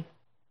sin.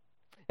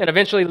 And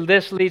eventually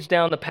this leads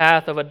down the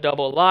path of a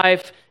double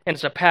life, and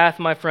it's a path,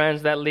 my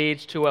friends, that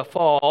leads to a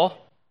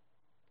fall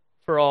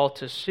for all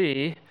to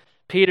see.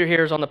 Peter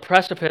here is on the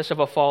precipice of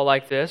a fall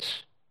like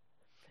this,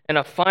 and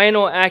a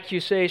final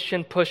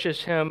accusation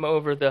pushes him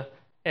over the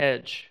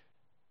edge.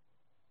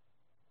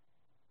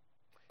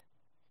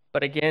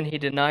 But again, he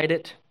denied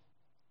it.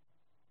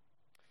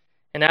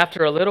 And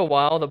after a little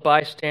while, the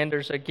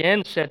bystanders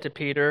again said to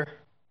Peter,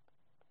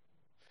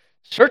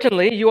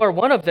 "Certainly you are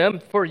one of them,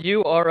 for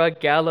you are a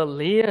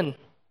Galilean."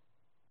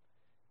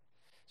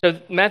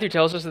 So Matthew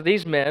tells us that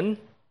these men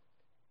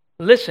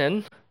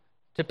listen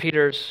to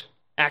Peter's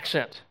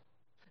accent.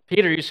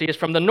 Peter, you see, is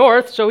from the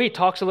north, so he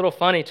talks a little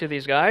funny to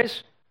these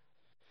guys.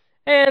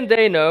 And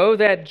they know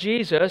that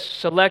Jesus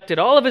selected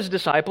all of his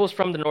disciples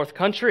from the north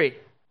country,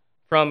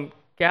 from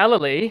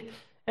Galilee,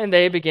 and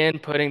they begin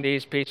putting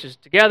these pieces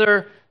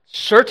together.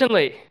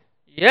 Certainly,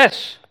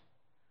 yes,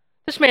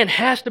 this man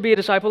has to be a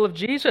disciple of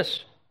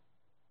Jesus.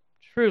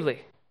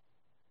 Truly,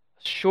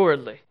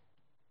 assuredly,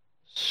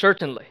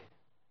 certainly.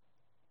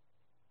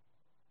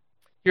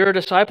 You're a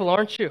disciple,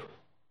 aren't you?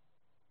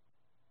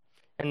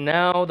 And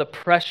now the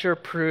pressure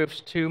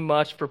proves too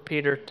much for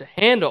Peter to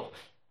handle.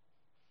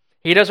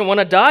 He doesn't want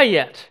to die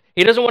yet.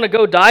 He doesn't want to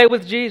go die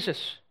with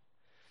Jesus.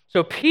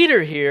 So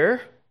Peter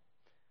here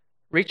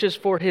reaches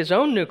for his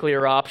own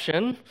nuclear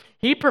option.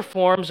 He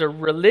performs a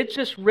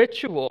religious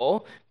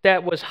ritual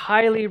that was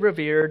highly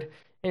revered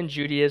in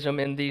Judaism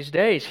in these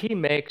days. He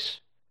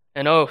makes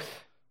an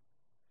oath.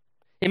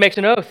 He makes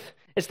an oath.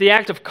 It's the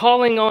act of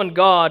calling on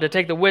God to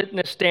take the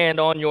witness stand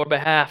on your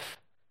behalf.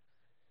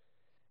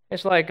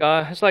 It's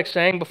like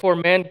saying before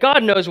men,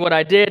 God knows what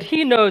I did.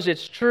 He knows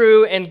it's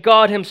true, and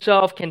God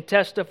himself can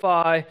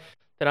testify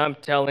that I'm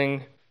telling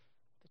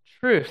the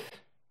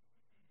truth.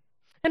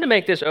 And to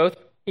make this oath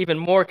even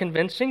more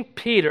convincing,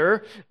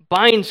 Peter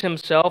binds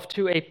himself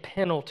to a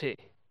penalty.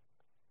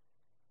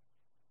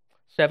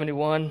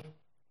 71,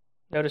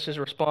 notice his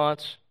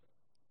response.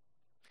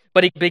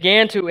 But he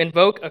began to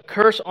invoke a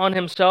curse on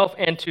himself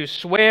and to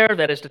swear,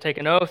 that is to take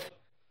an oath,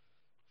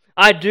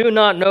 "I do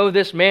not know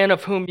this man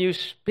of whom you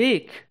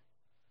speak."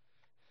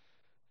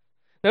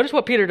 Notice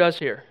what Peter does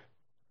here.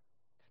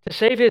 To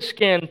save his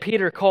skin,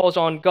 Peter calls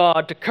on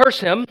God to curse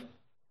him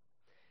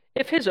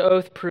if his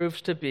oath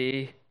proves to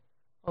be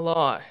a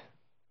lie.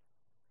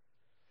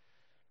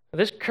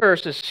 This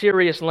curse is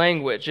serious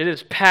language. It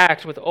is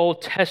packed with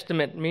Old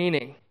Testament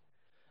meaning.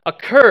 A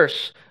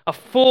curse, a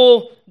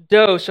full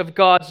dose of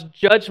God's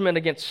judgment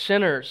against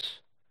sinners.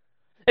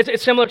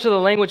 It's similar to the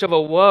language of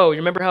a woe. You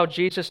remember how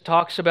Jesus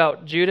talks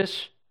about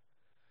Judas?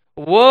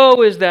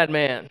 Woe is that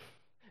man.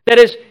 That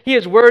is, he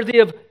is worthy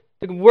of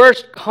the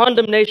worst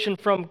condemnation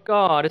from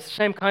God. It's the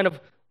same kind of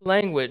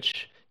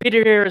language.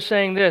 Peter here is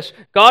saying this: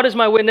 God is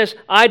my witness,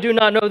 I do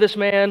not know this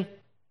man.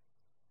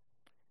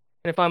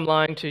 And if I'm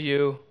lying to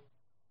you,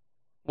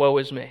 woe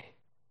is me.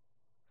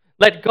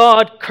 Let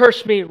God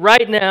curse me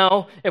right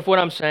now if what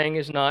I'm saying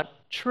is not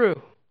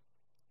true.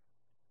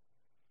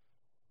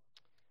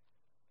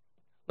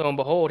 Lo and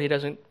behold, he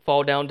doesn't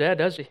fall down dead,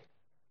 does he?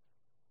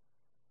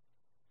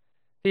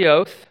 The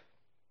oath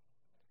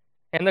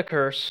and the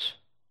curse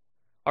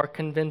are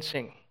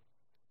convincing.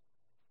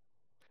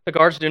 The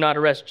guards do not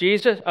arrest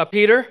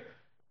Peter.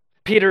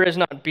 Peter is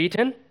not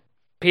beaten.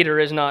 Peter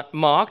is not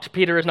mocked.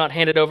 Peter is not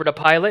handed over to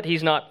Pilate.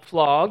 He's not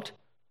flogged.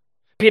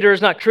 Peter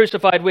is not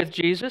crucified with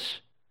Jesus.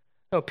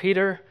 No,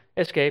 Peter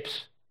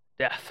escapes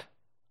death.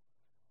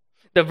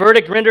 The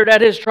verdict rendered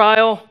at his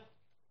trial: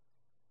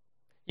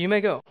 you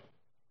may go.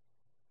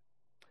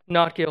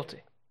 Not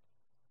guilty.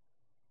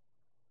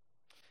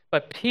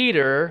 But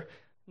Peter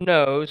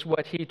knows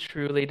what he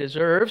truly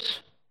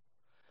deserves,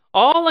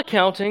 all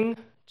accounting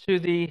to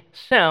the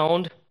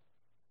sound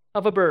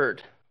of a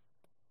bird.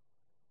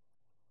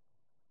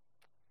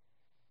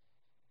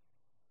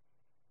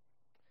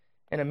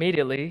 And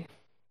immediately,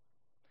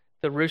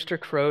 the rooster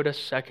crowed a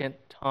second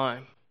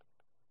time.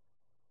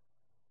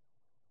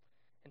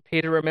 And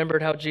Peter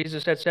remembered how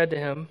Jesus had said to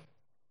him,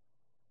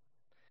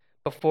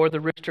 "Before the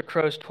rooster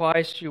crows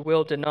twice, you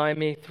will deny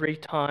me 3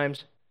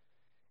 times."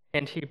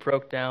 And he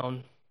broke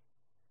down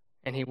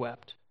and he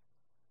wept.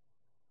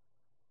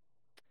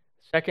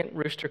 second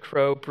rooster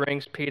crow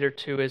brings Peter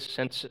to his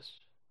senses.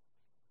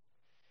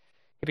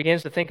 He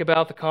begins to think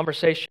about the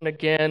conversation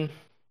again.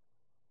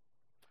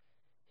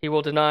 He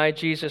will deny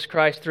Jesus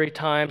Christ 3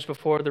 times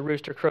before the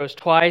rooster crows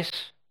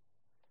twice.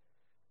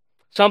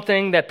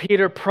 Something that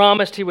Peter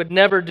promised he would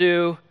never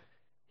do,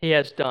 he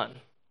has done.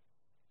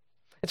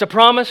 It's a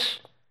promise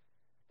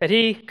that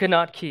he could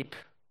not keep,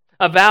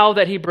 a vow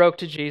that he broke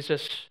to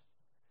Jesus.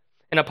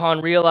 And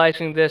upon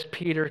realizing this,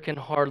 Peter can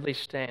hardly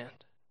stand.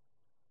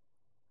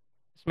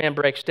 This man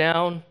breaks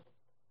down,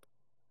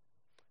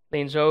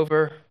 leans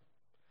over,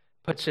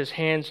 puts his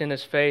hands in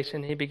his face,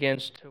 and he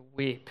begins to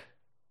weep.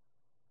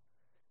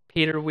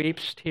 Peter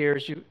weeps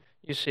tears, you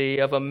see,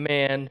 of a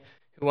man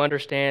who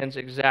understands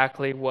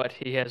exactly what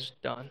he has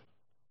done.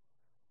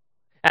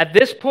 At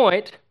this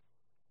point,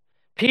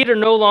 Peter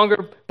no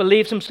longer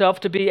believes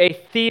himself to be a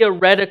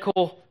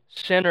theoretical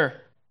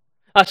sinner,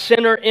 a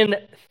sinner in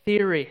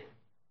theory.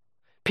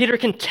 Peter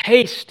can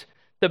taste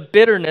the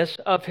bitterness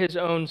of his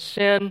own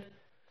sin,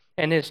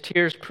 and his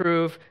tears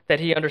prove that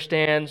he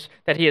understands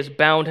that he has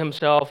bound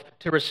himself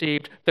to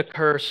receive the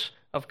curse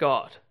of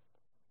God.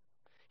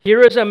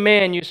 Here is a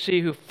man, you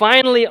see, who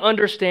finally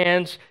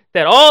understands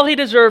that all he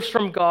deserves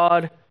from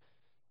God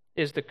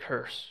is the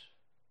curse.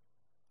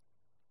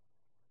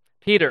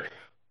 Peter,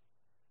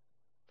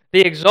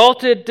 the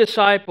exalted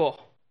disciple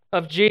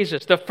of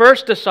Jesus, the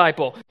first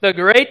disciple, the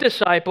great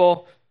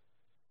disciple,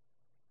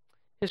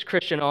 his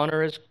Christian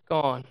honor is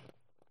gone.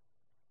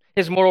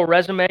 His moral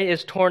resume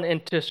is torn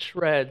into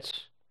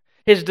shreds.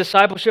 His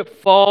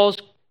discipleship falls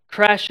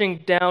crashing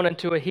down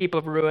into a heap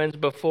of ruins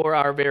before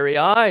our very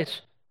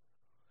eyes.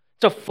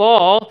 It's a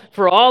fall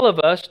for all of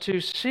us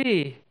to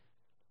see.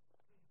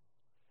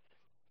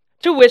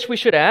 To which we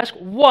should ask,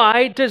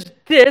 why does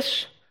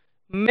this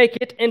make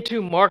it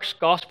into Mark's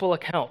gospel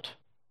account?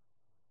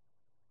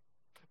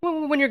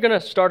 When you're going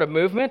to start a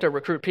movement or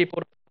recruit people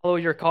to follow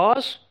your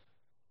cause,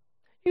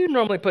 you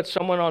normally put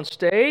someone on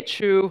stage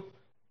who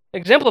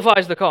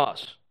exemplifies the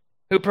cause,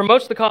 who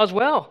promotes the cause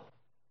well.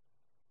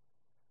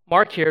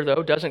 Mark here,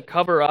 though, doesn't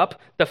cover up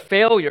the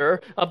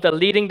failure of the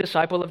leading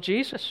disciple of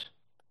Jesus.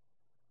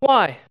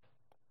 Why?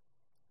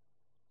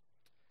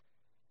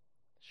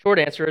 Short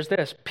answer is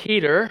this: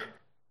 Peter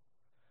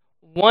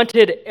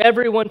wanted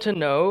everyone to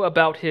know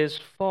about his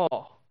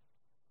fall.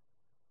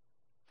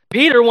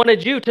 Peter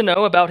wanted you to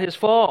know about his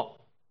fall.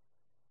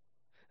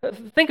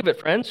 Think of it,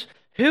 friends.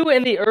 Who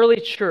in the early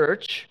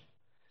church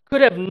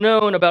could have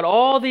known about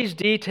all these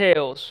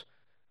details,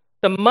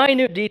 the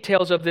minute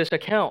details of this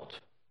account?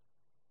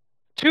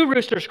 2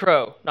 roosters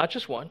crow, not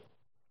just one.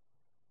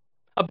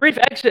 A brief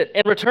exit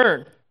and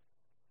return.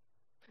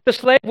 The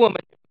slave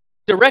woman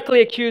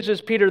directly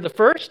accuses Peter the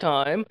first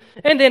time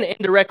and then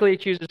indirectly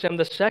accuses him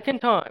the second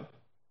time.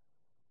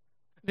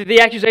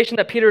 The accusation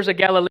that Peter is a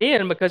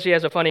Galilean because he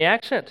has a funny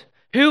accent.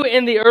 Who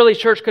in the early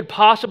church could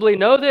possibly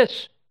know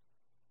this?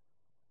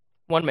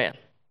 One man.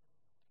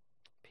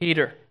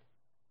 Peter.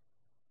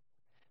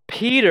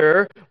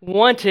 Peter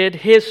wanted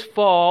his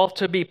fall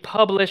to be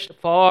published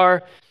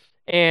far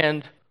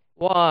and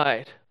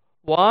wide.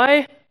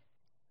 Why?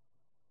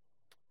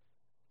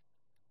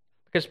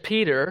 Because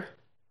Peter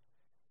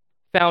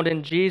found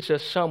in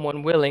Jesus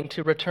someone willing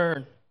to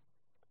return.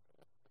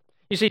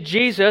 You see,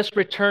 Jesus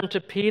returned to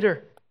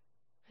Peter.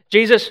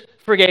 Jesus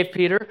forgave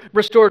Peter,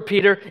 restored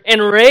Peter, and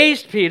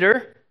raised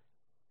Peter.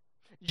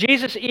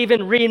 Jesus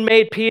even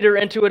remade Peter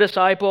into a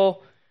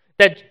disciple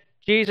that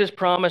Jesus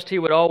promised he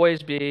would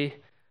always be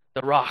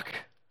the rock.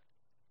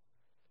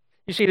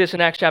 You see this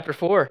in Acts chapter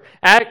 4.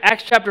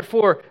 Acts chapter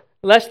 4,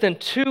 less than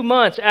 2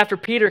 months after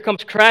Peter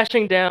comes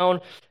crashing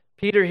down,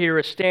 Peter here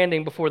is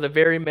standing before the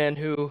very men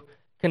who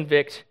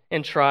convict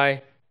and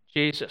try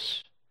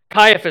Jesus.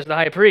 Caiaphas, the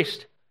high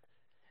priest.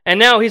 And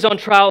now he's on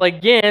trial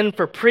again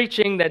for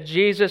preaching that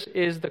Jesus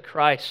is the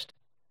Christ.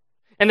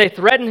 And they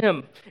threaten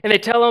him, and they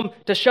tell him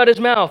to shut his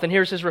mouth, and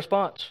here's his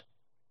response.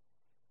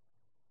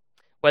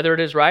 Whether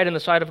it is right in the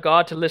sight of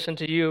God to listen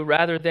to you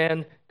rather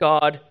than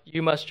God,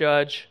 you must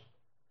judge,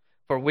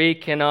 for we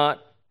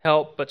cannot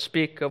help but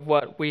speak of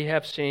what we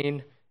have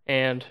seen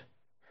and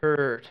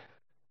heard.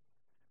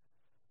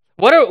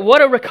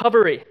 What a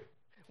recovery.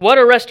 What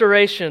a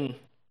restoration.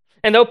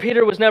 And though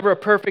Peter was never a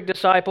perfect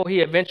disciple, he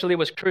eventually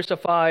was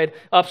crucified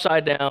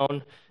upside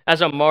down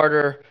as a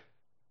martyr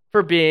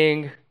for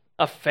being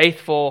a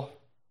faithful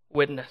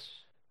witness.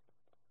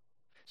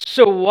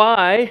 So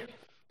why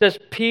does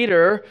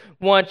Peter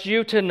want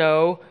you to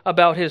know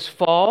about his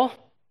fall?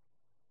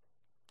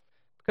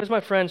 Because, my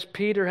friends,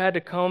 Peter had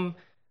to come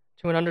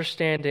to an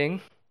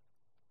understanding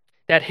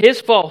that his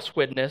false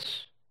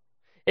witness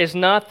is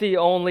not the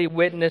only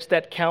witness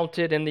that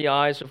counted in the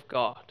eyes of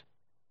God.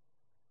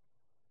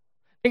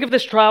 Think of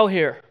this trial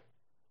here.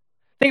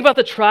 Think about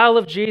the trial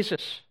of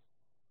Jesus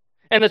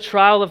and the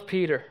trial of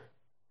Peter.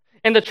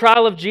 In the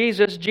trial of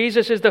Jesus,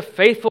 Jesus is the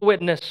faithful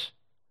witness,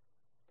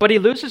 but he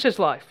loses his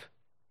life.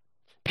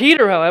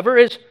 Peter, however,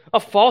 is a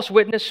false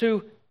witness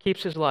who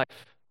keeps his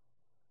life.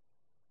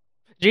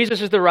 Jesus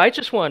is the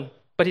righteous one,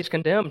 but he's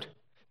condemned.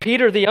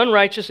 Peter, the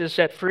unrighteous, is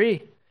set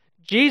free.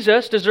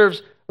 Jesus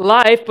deserves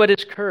life but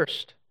is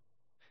cursed.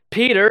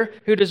 Peter,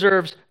 who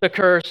deserves the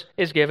curse,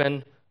 is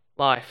given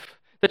life.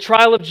 The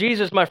trial of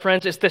Jesus, my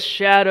friends, is the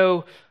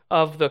shadow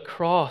of the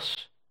cross.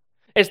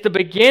 It's the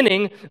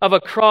beginning of a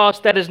cross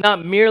that is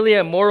not merely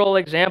a moral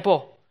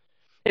example.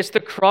 It's the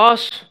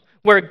cross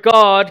where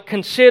God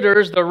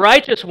considers the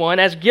righteous one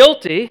as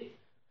guilty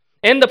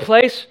in the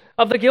place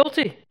of the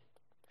guilty,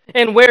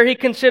 and where he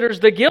considers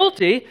the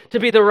guilty to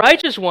be the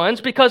righteous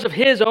ones because of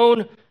his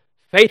own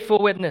faithful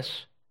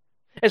witness.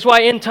 It's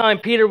why in time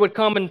Peter would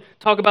come and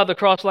talk about the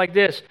cross like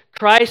this: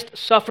 Christ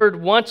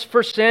suffered once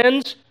for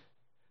sins,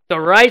 the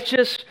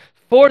righteous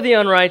for the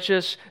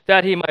unrighteous,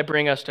 that he might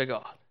bring us to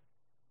God.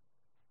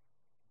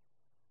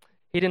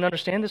 He didn't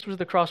understand this was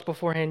the cross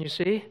beforehand, you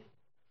see.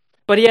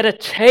 But he had to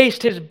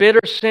taste his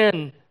bitter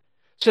sin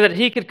so that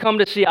he could come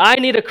to see, I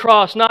need a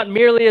cross not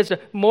merely as a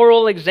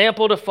moral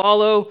example to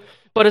follow,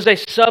 but as a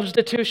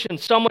substitution,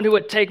 someone who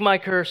would take my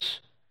curse,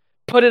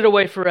 put it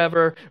away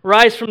forever,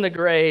 rise from the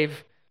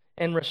grave,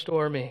 and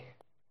restore me.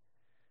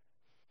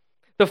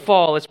 The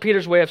fall is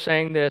Peter's way of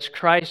saying this: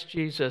 Christ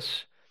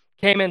Jesus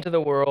came into the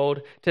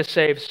world to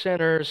save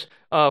sinners,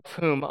 of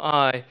whom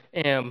I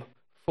am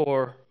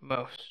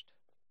foremost.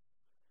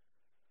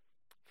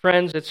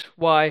 Friends, it's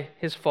why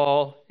his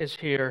fall is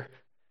here,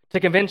 to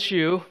convince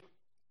you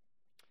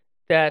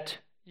that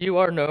you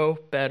are no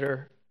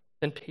better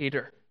than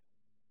Peter.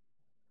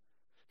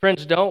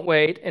 Friends, don't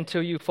wait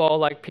until you fall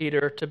like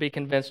Peter to be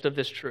convinced of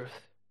this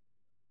truth.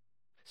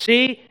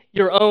 See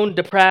your own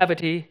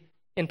depravity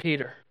in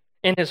Peter,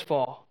 in his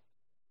fall.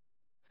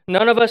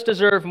 None of us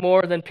deserve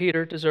more than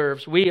Peter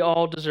deserves. We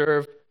all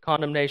deserve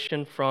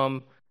condemnation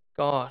from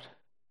God.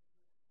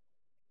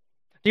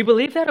 Do you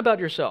believe that about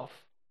yourself?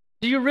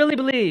 Do you really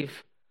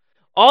believe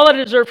all I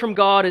deserve from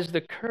God is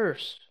the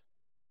curse?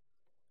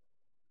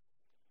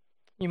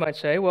 You might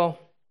say, well,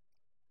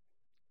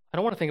 I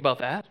don't want to think about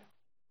that.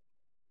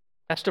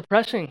 That's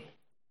depressing.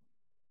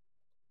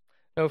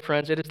 No,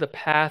 friends, it is the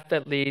path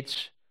that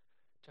leads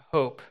to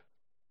hope.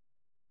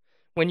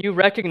 When you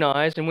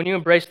recognize and when you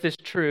embrace this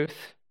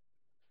truth,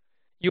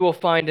 you will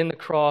find in the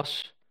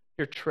cross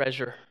your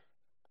treasure.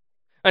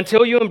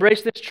 Until you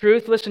embrace this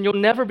truth, listen, you'll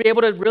never be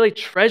able to really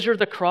treasure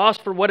the cross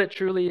for what it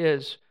truly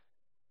is.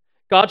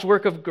 God's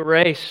work of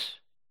grace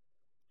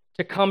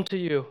to come to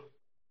you,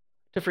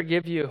 to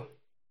forgive you,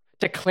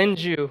 to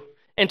cleanse you,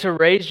 and to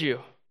raise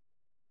you.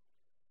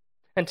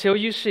 Until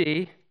you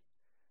see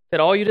that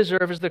all you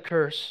deserve is the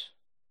curse,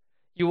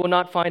 you will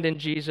not find in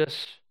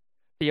Jesus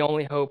the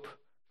only hope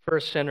for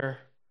a sinner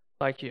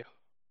like you.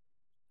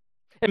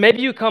 And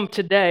maybe you come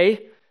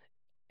today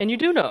and you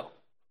do know.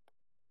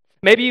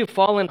 Maybe you've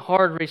fallen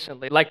hard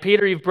recently. Like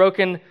Peter, you've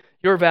broken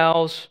your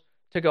vows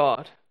to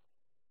God.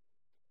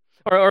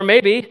 Or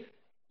maybe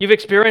you've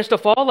experienced a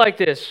fall like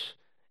this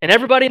and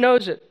everybody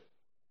knows it.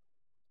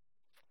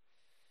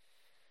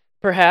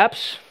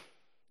 Perhaps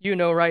you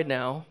know right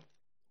now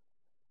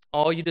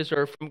all you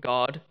deserve from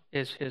God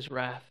is his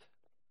wrath.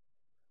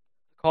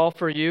 The call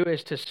for you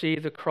is to see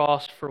the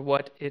cross for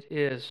what it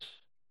is.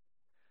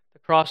 The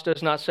cross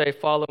does not say,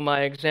 follow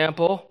my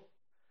example.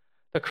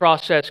 The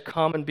cross says,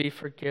 come and be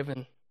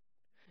forgiven.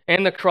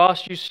 In the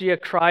cross, you see a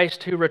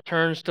Christ who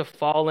returns to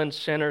fallen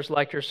sinners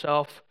like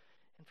yourself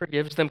and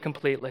forgives them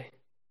completely,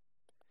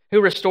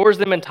 who restores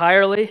them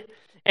entirely,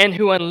 and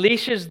who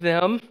unleashes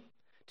them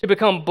to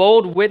become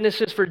bold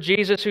witnesses for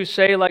Jesus, who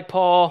say, like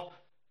Paul,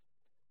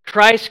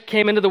 Christ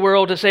came into the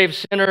world to save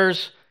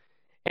sinners,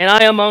 and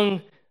I am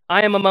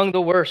among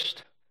the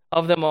worst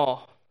of them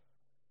all.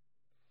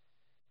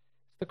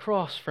 The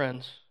cross,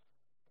 friends,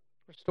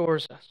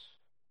 restores us.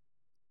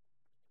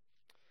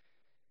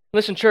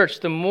 Listen,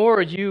 church, the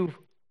more you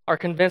are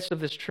convinced of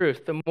this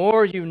truth, the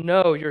more you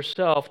know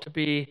yourself to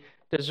be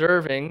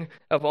deserving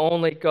of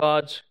only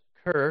God's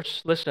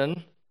curse,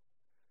 listen,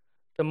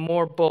 the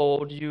more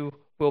bold you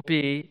will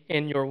be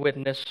in your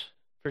witness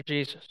for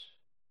Jesus.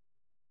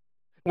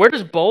 Where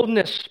does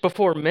boldness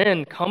before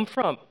men come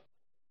from?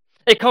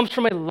 It comes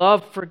from a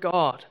love for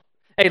God,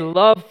 a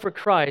love for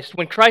Christ.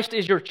 When Christ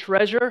is your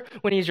treasure,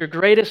 when he's your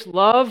greatest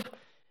love,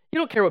 you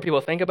don't care what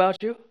people think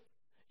about you.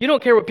 You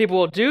don't care what people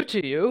will do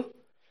to you,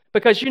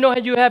 because you know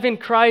you have in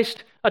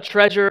Christ a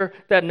treasure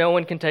that no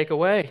one can take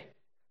away.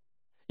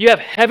 You have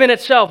heaven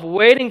itself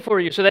waiting for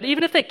you, so that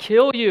even if they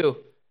kill you,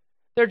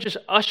 they're just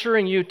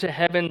ushering you to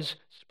heaven's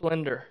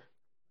splendor.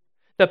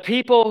 The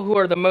people who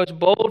are the most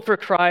bold for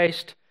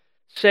Christ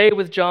say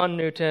with John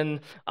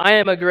Newton, I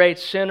am a great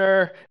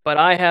sinner, but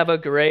I have a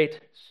great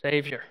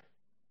Savior.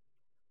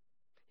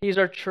 He's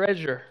our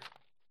treasure.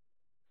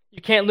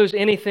 You can't lose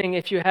anything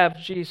if you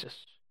have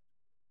Jesus.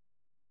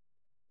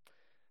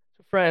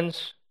 So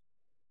friends,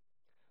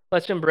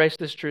 let's embrace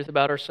this truth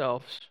about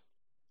ourselves.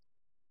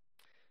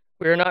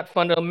 We are not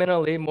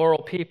fundamentally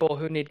moral people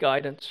who need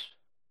guidance.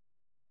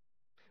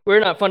 We're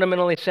not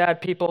fundamentally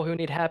sad people who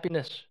need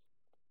happiness.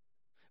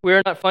 We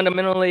are not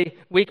fundamentally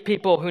weak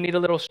people who need a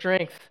little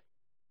strength.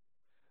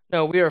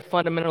 No, we are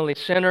fundamentally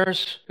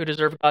sinners who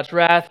deserve God's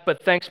wrath,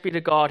 but thanks be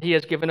to God, he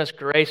has given us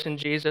grace in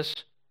Jesus.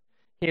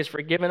 He has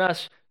forgiven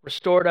us,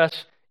 restored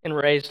us, and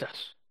raised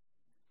us.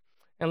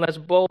 and let's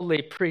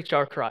boldly preach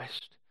our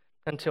Christ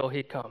until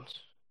he comes.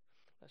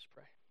 Let's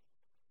pray.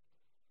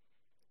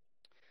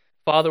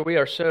 Father, we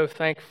are so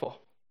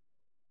thankful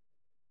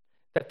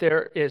that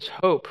there is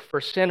hope for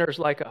sinners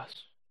like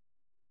us.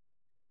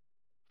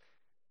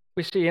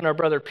 We see in our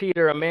brother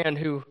Peter a man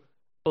who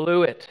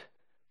blew it.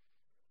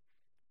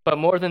 But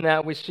more than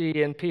that, we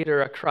see in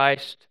Peter a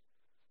Christ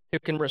who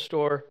can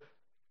restore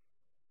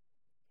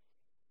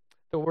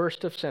the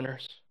worst of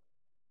sinners,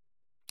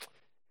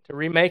 to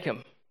remake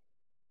him,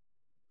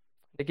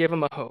 to give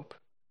him a hope.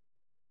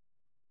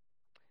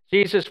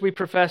 Jesus, we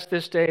profess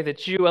this day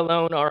that you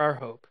alone are our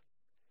hope.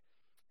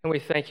 And we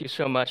thank you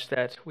so much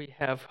that we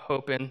have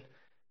hope in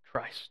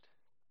Christ.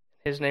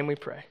 In his name we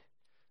pray.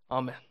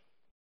 Amen.